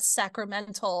small s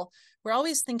sacramental. We're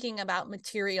always thinking about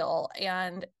material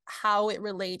and how it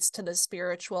relates to the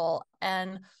spiritual.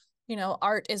 And,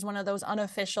 art is one of those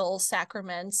unofficial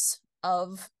sacraments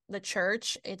of the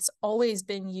church. It's always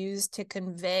been used to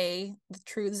convey the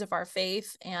truths of our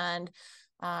faith and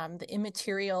the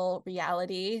immaterial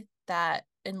reality that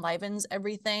enlivens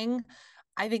everything.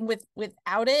 I think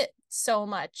without it, so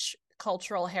much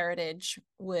cultural heritage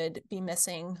would be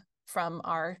missing from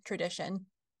our tradition.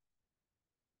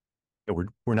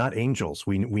 We're not angels.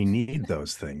 We need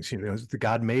those things. The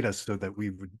God made us so that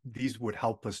these would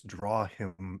help us draw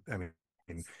him. I mean,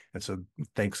 and so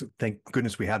thank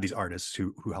goodness we have these artists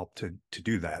who help to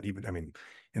do that. Even,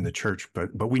 in the church,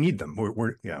 but we need them.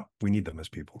 We need them as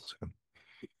people. So.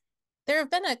 There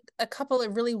have been a couple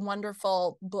of really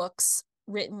wonderful books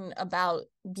written about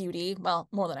beauty. Well,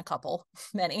 more than a couple,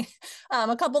 many.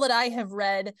 A couple that I have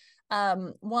read.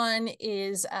 One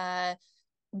is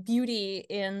Beauty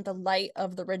in the Light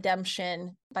of the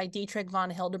Redemption by Dietrich von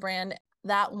Hildebrand.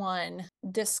 That one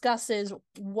discusses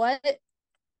what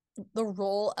the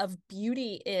role of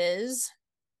beauty is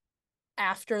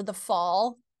after the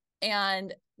fall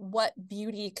and what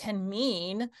beauty can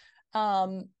mean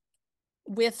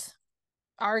with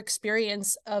our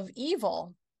experience of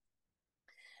evil.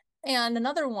 And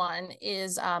another one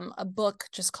is a book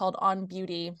just called On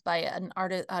Beauty by an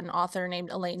author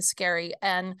named Elaine Scarry.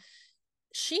 And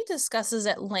she discusses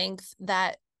at length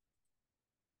that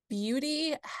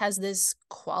beauty has this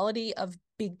quality of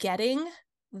begetting,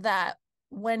 that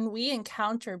when we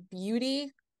encounter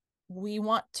beauty, we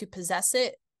want to possess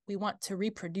it, we want to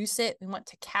reproduce it, we want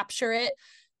to capture it.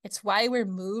 It's why we're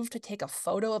moved to take a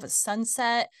photo of a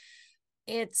sunset.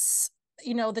 It's,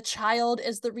 the child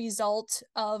is the result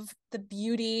of the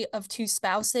beauty of two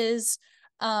spouses.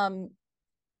 An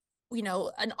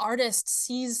artist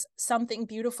sees something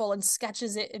beautiful and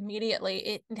sketches it immediately.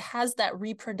 It has that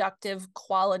reproductive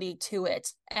quality to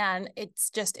it, and it's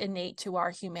just innate to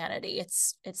our humanity.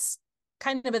 It's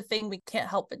kind of a thing we can't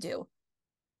help but do.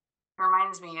 It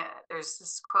reminds me, there's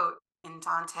this quote in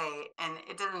Dante, and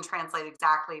it doesn't translate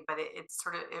exactly, but it's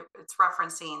it's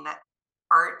referencing that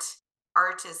art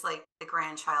is like the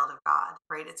grandchild of God,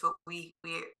 right? It's what we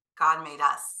God made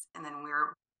us, and then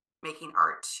we're making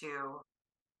art to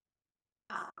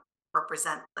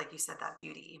represent, like you said, that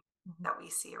beauty that we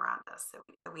see around us,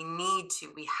 that we need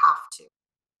to, we have to.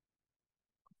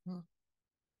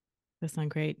 That sounds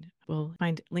great. We'll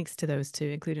find links to those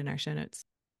to include in our show notes.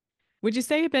 Would you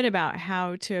say a bit about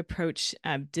how to approach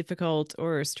difficult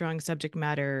or strong subject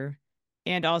matter,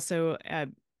 and also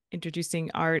introducing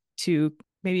art to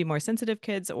maybe more sensitive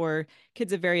kids or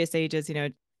kids of various ages,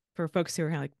 for folks who are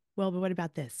kind of like, well, but what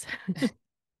about this?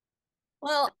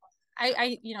 Well,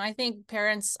 I think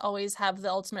parents always have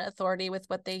the ultimate authority with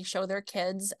what they show their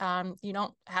kids. You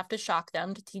don't have to shock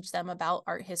them to teach them about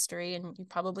art history, and you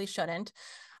probably shouldn't.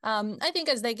 I think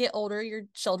as they get older, your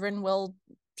children will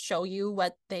show you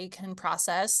what they can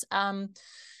process.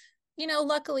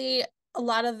 Luckily, a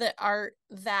lot of the art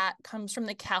that comes from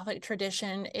the Catholic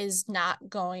tradition is not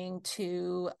going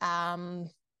to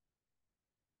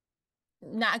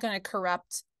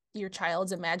corrupt your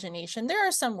child's imagination. There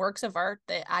are some works of art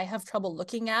that I have trouble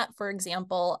looking at. For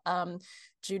example,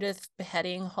 Judith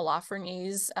beheading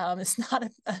Holofernes is not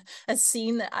a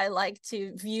scene that I like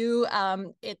to view.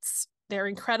 They're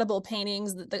incredible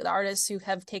paintings, the artists who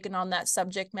have taken on that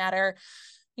subject matter,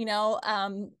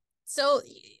 so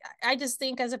I just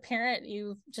think as a parent,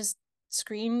 you just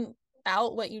screen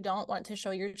out what you don't want to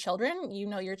show your children. You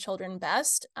know your children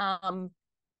best.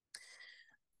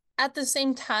 At the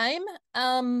same time,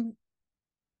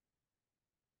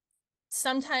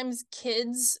 sometimes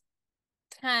kids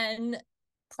can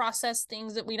process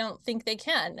things that we don't think they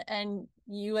can. And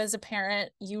you as a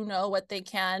parent, you know what they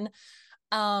can.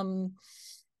 I'm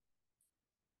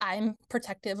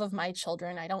protective of my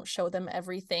children. I don't show them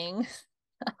everything.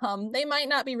 They might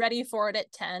not be ready for it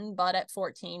at 10, but at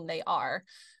 14, they are.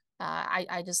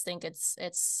 I just think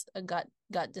it's a gut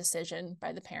decision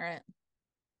by the parent.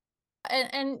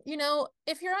 And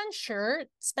if you're unsure,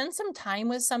 spend some time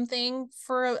with something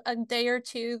for a day or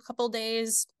two, couple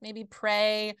days, maybe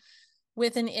pray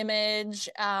with an image.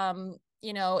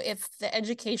 If the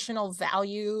educational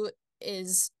value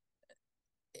is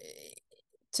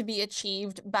to be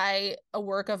achieved by a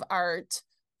work of art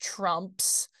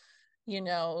trumps,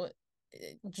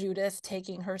 Judith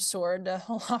taking her sword to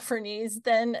Holofernes,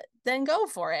 then go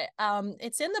for it.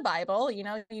 It's in the Bible.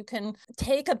 You can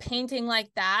take a painting like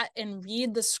that and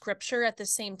read the scripture at the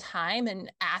same time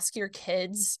and ask your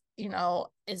kids,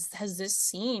 has this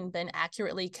scene been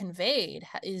accurately conveyed?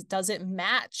 Does it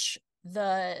match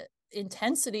the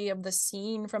intensity of the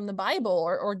scene from the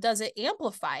Bible, or does it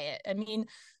amplify it? I mean,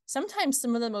 sometimes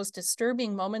some of the most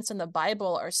disturbing moments in the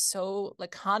Bible are so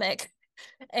laconic,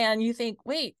 and you think,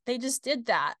 wait, they just did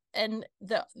that, and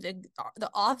the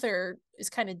author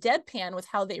is kind of deadpan with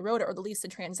how they wrote it, or at least the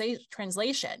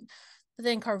translation. But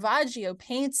then Caravaggio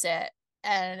paints it,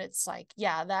 and it's like,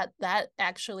 yeah, that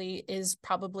actually is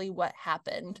probably what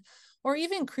happened. Or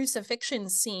even crucifixion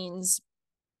scenes,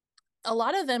 a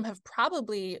lot of them have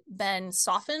probably been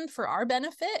softened for our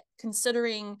benefit,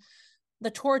 considering the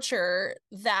torture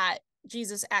that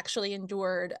Jesus actually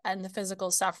endured and the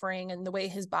physical suffering and the way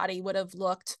his body would have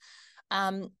looked.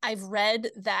 I've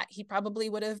read that he probably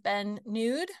would have been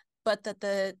nude, but that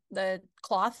the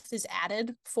cloth is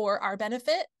added for our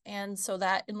benefit. And so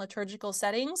that in liturgical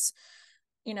settings,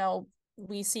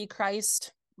 we see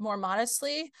Christ more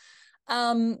modestly.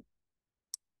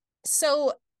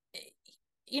 So,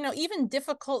 even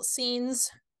difficult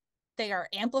scenes, they are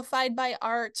amplified by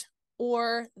art,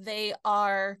 or they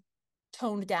are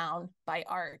toned down by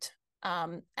art.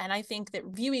 And I think that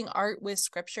viewing art with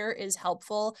scripture is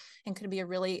helpful and could be a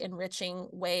really enriching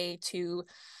way to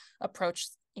approach,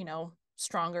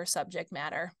 stronger subject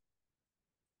matter.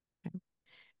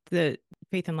 The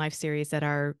Faith and Life series that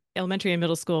our elementary and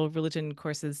middle school religion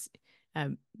courses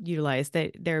utilize,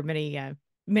 that there are many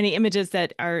images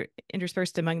that are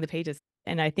interspersed among the pages.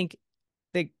 And I think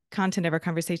the content of our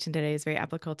conversation today is very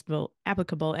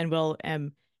applicable and will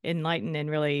enlighten and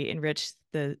really enrich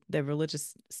the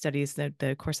religious studies,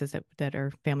 the courses that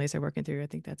our families are working through. I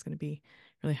think that's going to be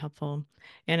really helpful.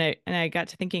 And I got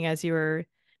to thinking, as you were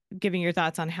giving your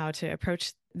thoughts on how to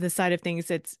approach the side of things,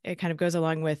 it kind of goes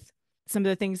along with some of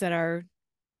the things that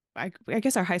I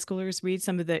guess our high schoolers read.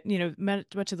 Some of the,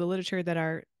 much of the literature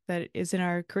that is in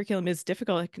our curriculum is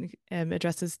difficult,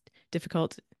 addresses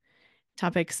difficult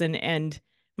topics, and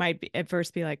might be, at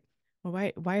first be like,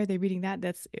 well, why are they reading that?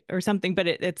 That's or something. But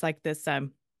it's like this,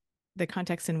 the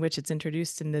context in which it's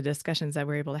introduced and the discussions that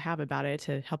we're able to have about it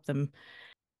to help them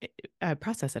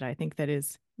process it. I think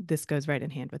this goes right in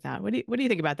hand with that. What do you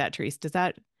think about that, Therese?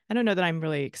 I don't know that I'm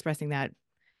really expressing that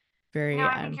very. No,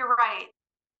 I think you're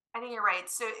right.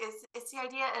 So it's the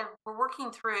idea of we're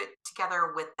working through it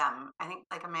together with them. I think,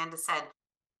 like Amanda said,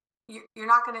 you're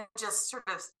not going to just sort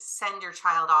of send your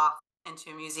child off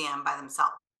into a museum by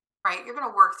themselves, right? You're going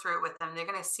to work through it with them. They're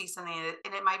going to see something,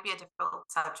 and it might be a difficult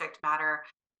subject matter.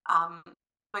 Um,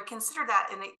 but consider that,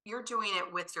 and you're doing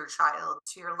it with your child.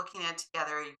 So you're looking at it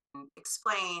together. You can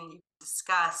explain, you can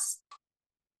discuss,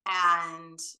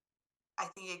 and I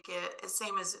think it get the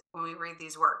same as when we read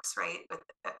these works, right? With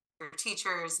your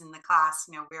teachers in the class,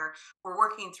 we're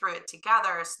working through it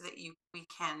together so that we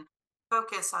can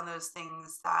focus on those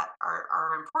things that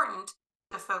are important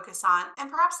to focus on, and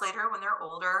perhaps later when they're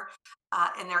older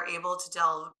and they're able to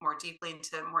delve more deeply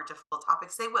into more difficult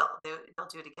topics, they'll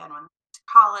do it again when they're to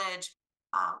college,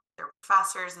 their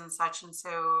professors and such. And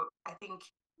so I think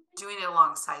doing it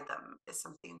alongside them is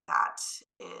something that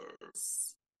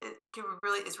is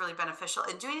is really beneficial,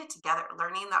 and doing it together,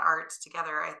 learning the arts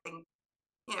together. I think,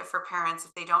 for parents,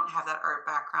 if they don't have that art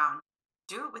background,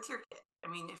 do it with your kid. I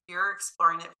mean, if you're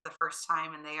exploring it for the first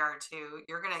time and they are too,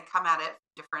 you're going to come at it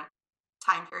different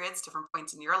time periods, different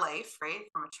points in your life, right?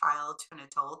 From a child to an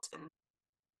adult, and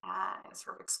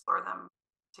sort of explore them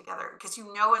together, because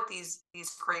what these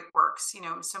great works,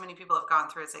 so many people have gone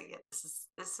through and say, yeah,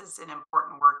 this is an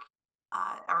important work.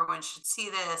 Everyone should see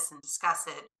this and discuss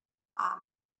it. Um,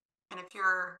 and if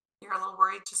you're a little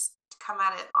worried, just come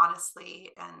at it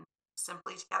honestly and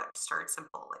simply together. Start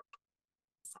simple.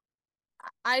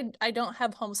 I don't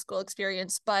have homeschool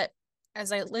experience, but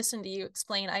as I listen to you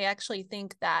explain, I actually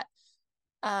think that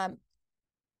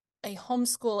a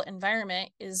homeschool environment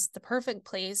is the perfect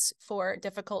place for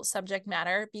difficult subject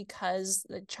matter, because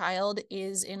the child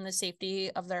is in the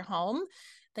safety of their home.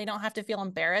 They don't have to feel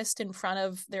embarrassed in front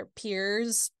of their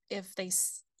peers if they,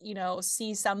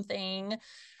 see something.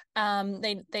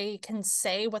 They can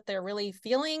say what they're really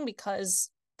feeling because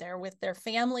they're with their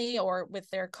family or with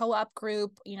their co-op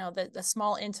group, the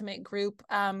small intimate group.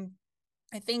 I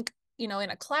think, in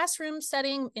a classroom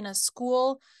setting, in a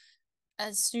school,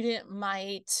 a student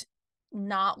might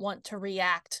not want to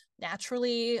react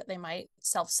naturally. They might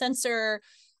self-censor.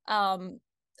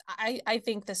 I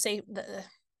think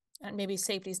and maybe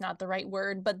safety is not the right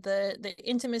word, but the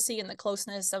intimacy and the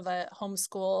closeness of a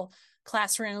homeschool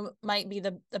classroom might be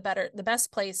the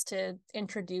best place to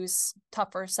introduce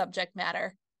tougher subject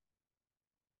matter.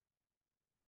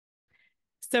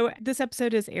 So this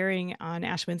episode is airing on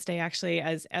Ash Wednesday, actually,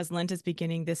 as Lent is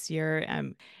beginning this year.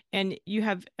 And you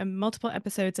have multiple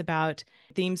episodes about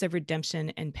themes of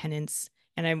redemption and penance.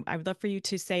 And I would love for you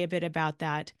to say a bit about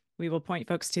that. We will point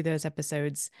folks to those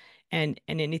episodes and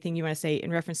anything you want to say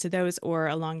in reference to those or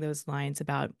along those lines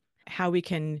about how we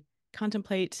can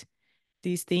contemplate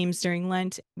these themes during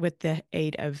Lent with the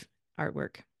aid of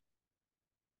artwork.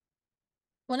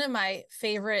 One of my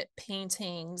favorite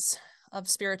paintings of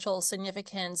spiritual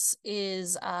significance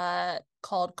is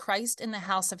called Christ in the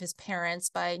House of His Parents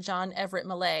by John Everett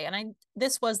Millay. And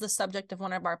this was the subject of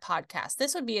one of our podcasts.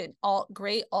 This would be an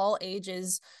great all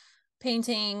ages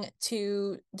painting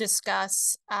to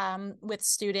discuss with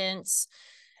students.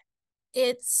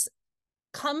 It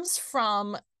comes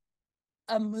from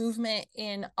a movement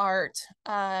in art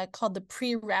called the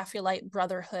Pre-Raphaelite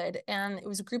Brotherhood. And it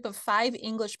was a group of 5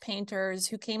 English painters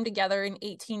who came together in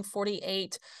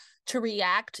 1848 to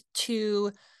react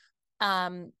to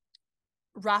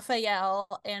Raphael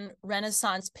and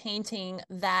Renaissance painting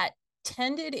that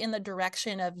tended in the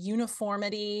direction of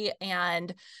uniformity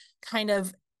and kind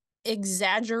of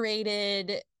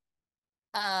exaggerated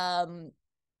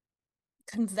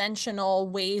conventional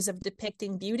ways of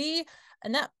depicting beauty.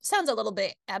 And that sounds a little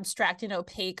bit abstract and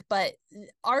opaque, but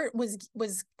art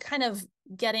was kind of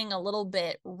getting a little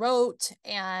bit rote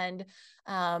and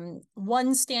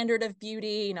one standard of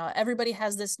beauty. Everybody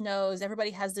has this nose,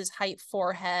 everybody has this height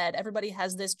forehead, everybody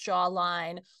has this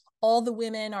jawline. All the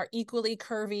women are equally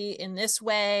curvy in this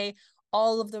way.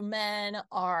 All of the men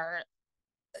are,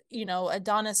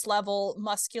 Adonis level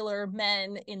muscular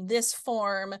men in this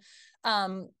form.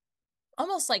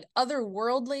 Almost like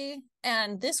otherworldly.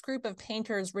 And this group of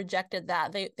painters rejected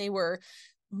that. They were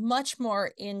much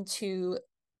more into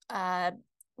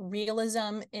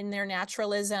realism in their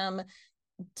naturalism,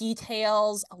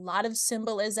 details, a lot of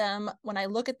symbolism. When I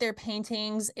look at their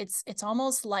paintings, it's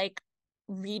almost like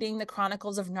reading the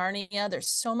Chronicles of Narnia. There's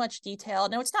so much detail.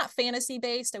 No, it's not fantasy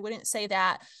based. I wouldn't say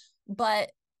that,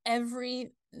 but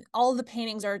all the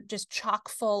paintings are just chock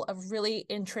full of really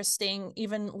interesting,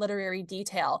 even literary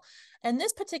detail. And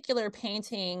this particular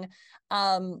painting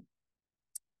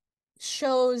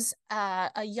shows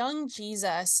a young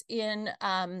Jesus in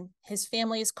his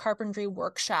family's carpentry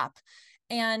workshop.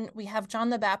 And we have John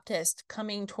the Baptist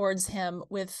coming towards him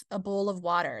with a bowl of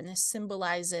water. And this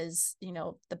symbolizes,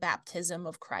 the baptism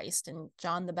of Christ and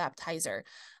John the Baptizer.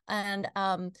 And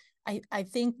I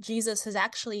think Jesus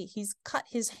he's cut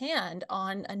his hand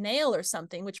on a nail or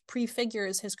something, which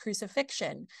prefigures his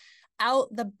crucifixion.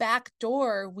 Out the back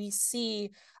door, we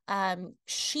see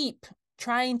sheep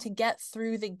trying to get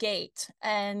through the gate.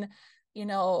 And,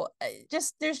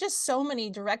 there's just so many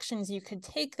directions you could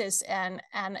take this, and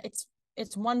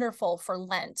it's wonderful for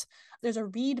Lent. There's a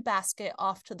reed basket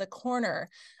off to the corner.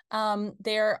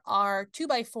 There are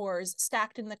 2x4s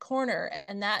stacked in the corner,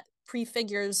 and that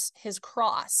prefigures his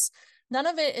cross. None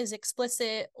of it is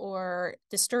explicit or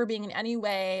disturbing in any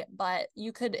way, but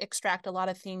you could extract a lot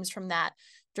of themes from that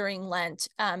during Lent.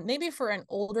 Maybe for an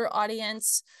older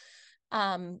audience,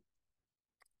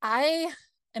 I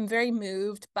am very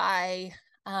moved by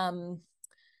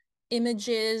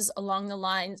images along the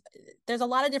lines. There's a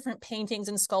lot of different paintings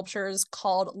and sculptures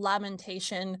called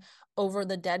Lamentation over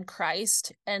the Dead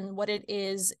Christ. And what it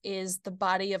is the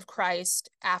body of Christ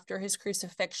after his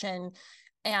crucifixion,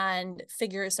 and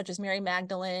figures such as Mary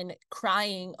Magdalene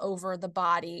crying over the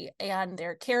body, and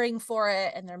they're caring for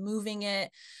it and they're moving it.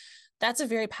 That's a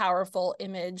very powerful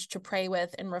image to pray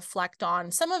with and reflect on.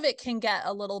 Some of it can get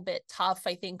a little bit tough,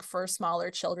 I think, for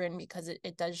smaller children, because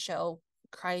it does show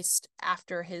Christ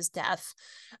after his death.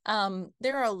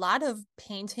 There are a lot of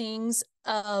paintings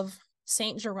of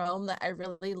Saint Jerome that I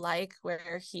really like,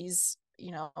 where he's,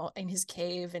 in his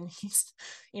cave, and he's,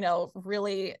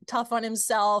 really tough on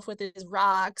himself with his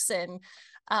rocks. And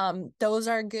those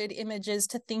are good images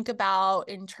to think about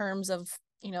in terms of,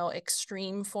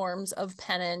 extreme forms of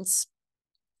penance.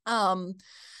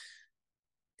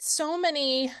 So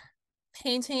many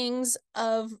paintings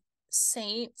of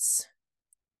saints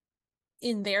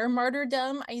in their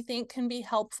martyrdom, I think, can be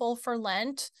helpful for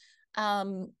Lent.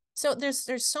 So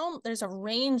there's a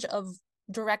range of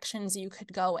directions you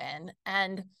could go in,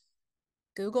 and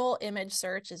Google image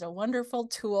search is a wonderful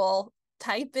tool.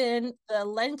 Type in the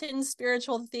Lenten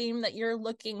spiritual theme that you're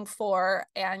looking for,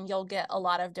 and you'll get a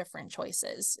lot of different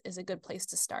choices. Is a good place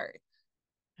to start.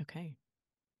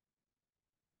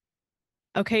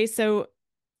 Okay, so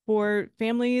for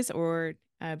families or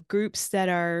groups that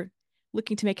are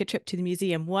looking to make a trip to the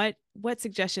museum, what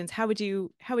suggestions, how would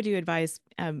you advise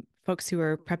folks who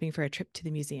are prepping for a trip to the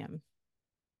museum?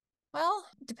 Well,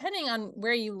 depending on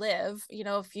where you live,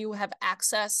 if you have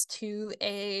access to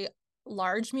a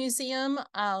large museum,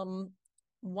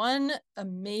 one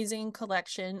amazing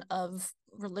collection of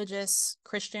religious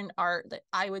Christian art that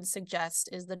I would suggest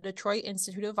is the Detroit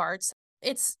Institute of Arts.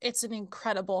 It's an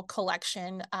incredible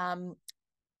collection. I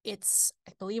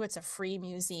believe it's a free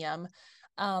museum.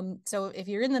 So if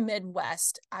you're in the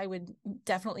Midwest, I would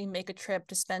definitely make a trip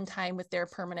to spend time with their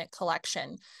permanent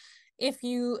collection. If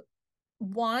you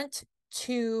want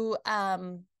to,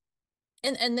 and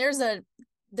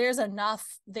there's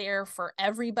enough there for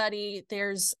everybody.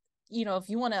 There's, if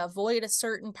you want to avoid a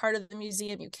certain part of the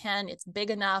museum, you can. It's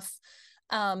big enough.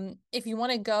 If you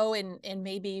want to go and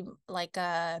maybe like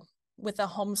with a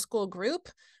homeschool group,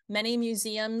 many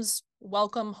museums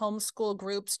welcome homeschool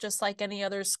groups just like any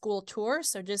other school tour.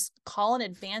 So just call in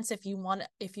advance if you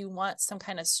want some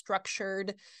kind of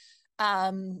structured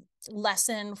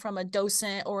lesson from a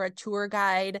docent or a tour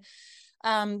guide.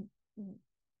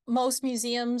 Most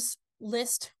museums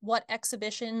list what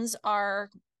exhibitions are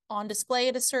on display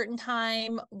at a certain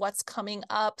time, what's coming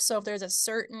up. So if there's a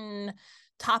certain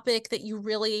topic that you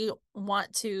really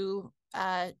want to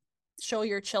show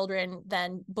your children,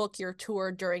 then book your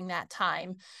tour during that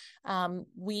time.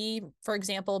 We, for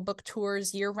example, book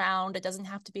tours year round. It doesn't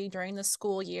have to be during the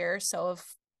school year. So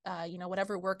if,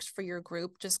 whatever works for your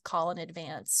group, just call in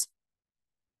advance.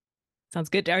 Sounds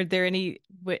good. Are there any,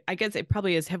 I guess it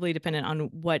probably is heavily dependent on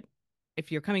if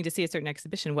you're coming to see a certain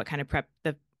exhibition, what kind of prep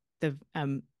the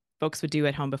folks would do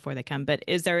at home before they come. But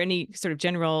is there any sort of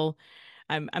general,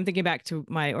 I'm thinking back to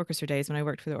my orchestra days when I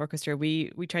worked for the orchestra,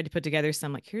 we tried to put together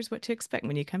some, like, here's what to expect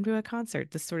when you come to a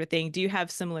concert, this sort of thing. Do you have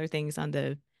similar things on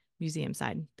the museum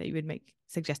side that you would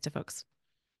suggest to folks?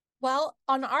 Well,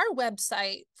 on our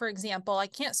website, for example, I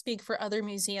can't speak for other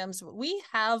museums, but we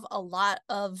have a lot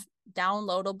of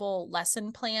downloadable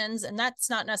lesson plans, and that's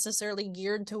not necessarily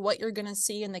geared to what you're going to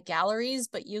see in the galleries,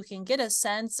 but you can get a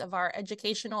sense of our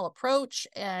educational approach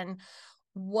and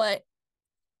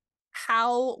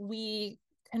how we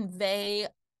convey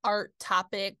art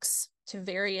topics to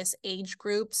various age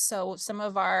groups. So some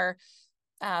of our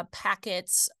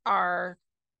packets are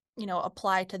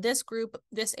apply to this group,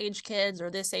 this age kids, or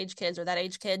this age kids, or that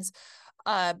age kids.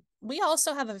 We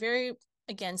also have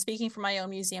again, speaking from my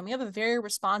own museum, we have a very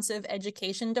responsive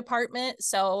education department.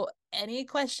 So any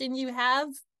question you have,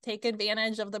 take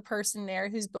advantage of the person there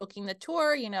who's booking the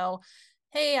tour.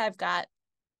 Hey, I've got,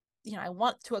 I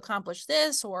want to accomplish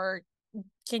this, or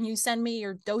can you send me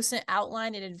your docent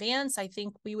outline in advance? I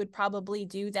think we would probably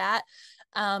do that.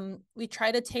 We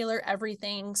try to tailor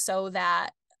everything so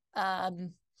that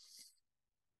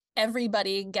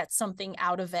everybody gets something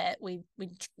out of it. We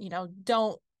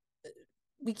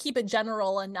keep it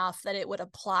general enough that it would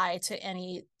apply to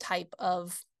any type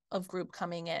of group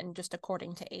coming in, just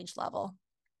according to age level.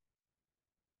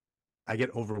 I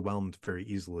get overwhelmed very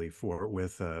easily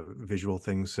with visual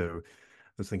things. So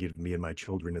I was thinking of me and my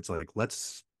children. It's like,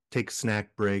 let's take snack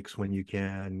breaks when you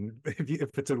can.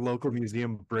 If it's a local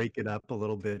museum, break it up a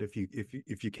little bit if you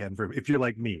can. If you're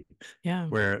like me, Yeah.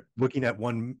 Where looking at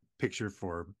one picture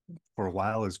for a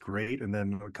while is great, and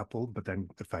then a couple. But then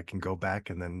if I can go back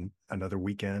and then another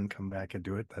weekend come back and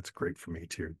do it, that's great for me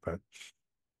too. But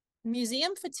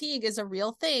museum fatigue is a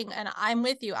real thing, and I'm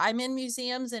with you. I'm in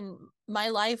museums, and my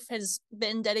life has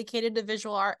been dedicated to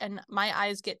visual art, and my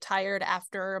eyes get tired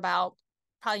after about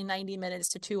probably 90 minutes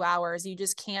to 2 hours. You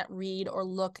just can't read or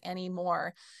look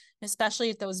anymore, especially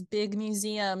at those big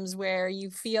museums where you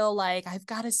feel like, I've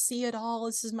got to see it all.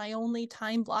 This is my only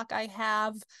time block I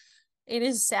have. It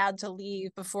is sad to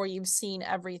leave before you've seen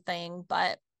everything,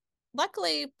 but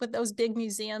luckily with those big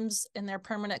museums and their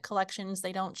permanent collections,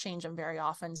 they don't change them very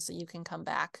often. So you can come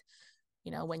back,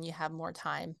 when you have more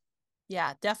time.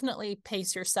 Yeah, definitely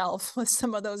pace yourself with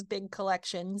some of those big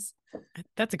collections.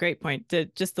 That's a great point.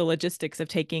 Just the logistics of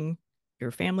taking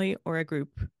your family or a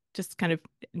group, just kind of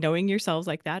knowing yourselves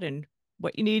like that and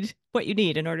what you need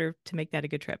in order to make that a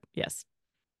good trip. Yes.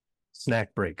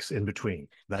 Snack breaks in between.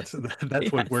 That's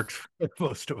Yes. What works for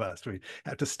most of us. We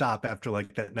have to stop after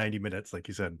like that 90 minutes, like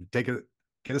you said, get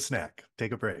a snack,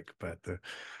 take a break, but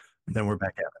then we're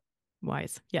back at it.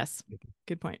 Wise. Yes.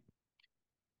 Good point.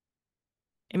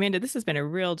 Amanda, this has been a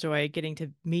real joy getting to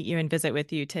meet you and visit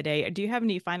with you today. Do you have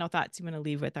any final thoughts you want to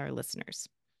leave with our listeners?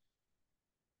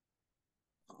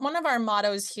 One of our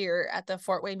mottos here at the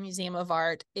Fort Wayne Museum of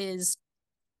Art is,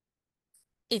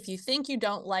 if you think you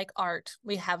don't like art,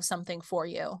 we have something for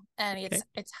you. And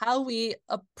it's how we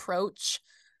approach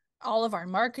all of our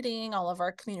marketing, all of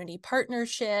our community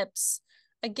partnerships.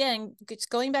 Again, it's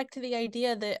going back to the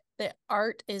idea that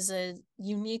art is a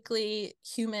uniquely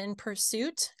human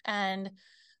pursuit, and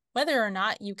whether or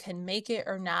not you can make it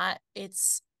or not,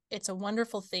 it's a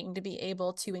wonderful thing to be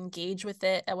able to engage with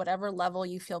it at whatever level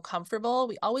you feel comfortable.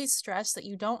 We always stress that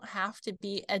you don't have to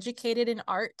be educated in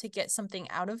art to get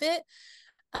something out of it.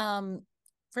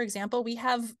 For example, we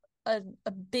have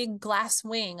a big glass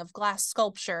wing of glass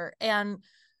sculpture, and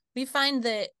we find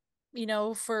that,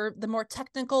 for the more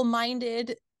technical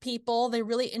minded people, they're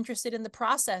really interested in the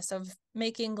process of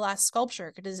making glass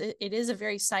sculpture, because it is a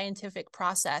very scientific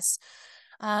process.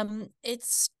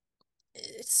 It's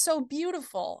so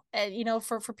beautiful. And,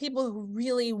 for people who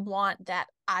really want that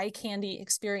eye candy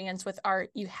experience with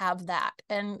art, you have that.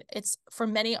 And it's, for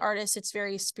many artists, it's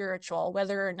very spiritual.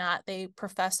 Whether or not they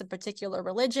profess a particular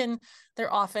religion,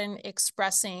 they're often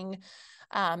expressing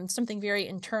something very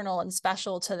internal and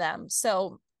special to them.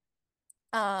 So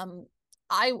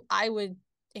I would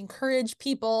encourage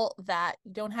people that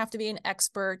you don't have to be an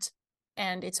expert,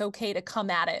 and it's okay to come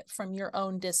at it from your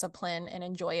own discipline and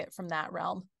enjoy it from that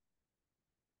realm.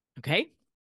 Okay.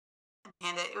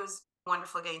 And it was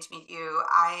wonderful getting to meet you.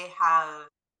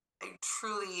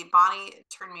 Bonnie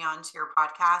turned me on to your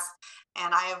podcast,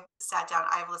 and I have sat down,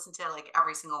 I've listened to like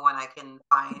every single one I can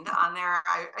find on there.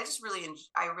 I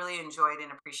really enjoyed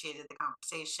and appreciated the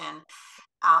conversation,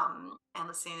 and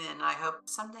listening in. I hope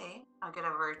someday I'll get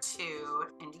over to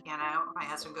Indiana. My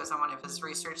husband goes on one of his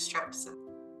research trips, and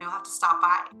you'll have to stop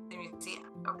by the museum.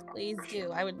 Okay, please do.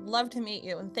 Sure. I would love to meet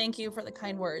you, and thank you for the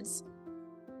kind words.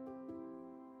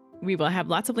 We will have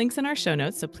lots of links in our show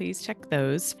notes, so please check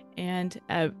those. And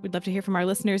we'd love to hear from our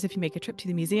listeners. If you make a trip to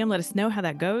the museum, let us know how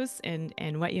that goes and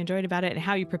what you enjoyed about it and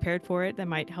how you prepared for it. That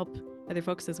might help other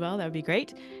folks as well. That would be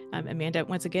great. Amanda,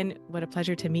 once again, what a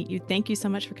pleasure to meet you. Thank you so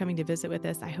much for coming to visit with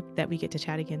us. I hope that we get to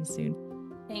chat again soon.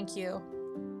 Thank you.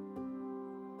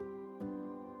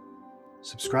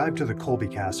 Subscribe to the Colby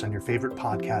Cast on your favorite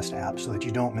podcast app so that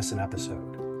you don't miss an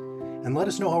episode. And let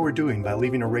us know how we're doing by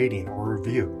leaving a rating or a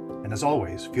review. And as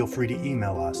always, feel free to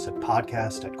email us at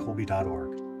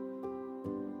podcast@colby.org.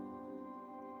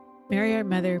 Mary, our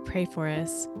Mother, pray for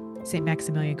us. St.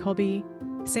 Maximilian Kolbe,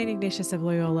 St. Ignatius of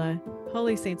Loyola,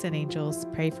 holy saints and angels,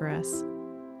 pray for us.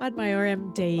 Ad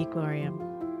maiorem Dei gloriam.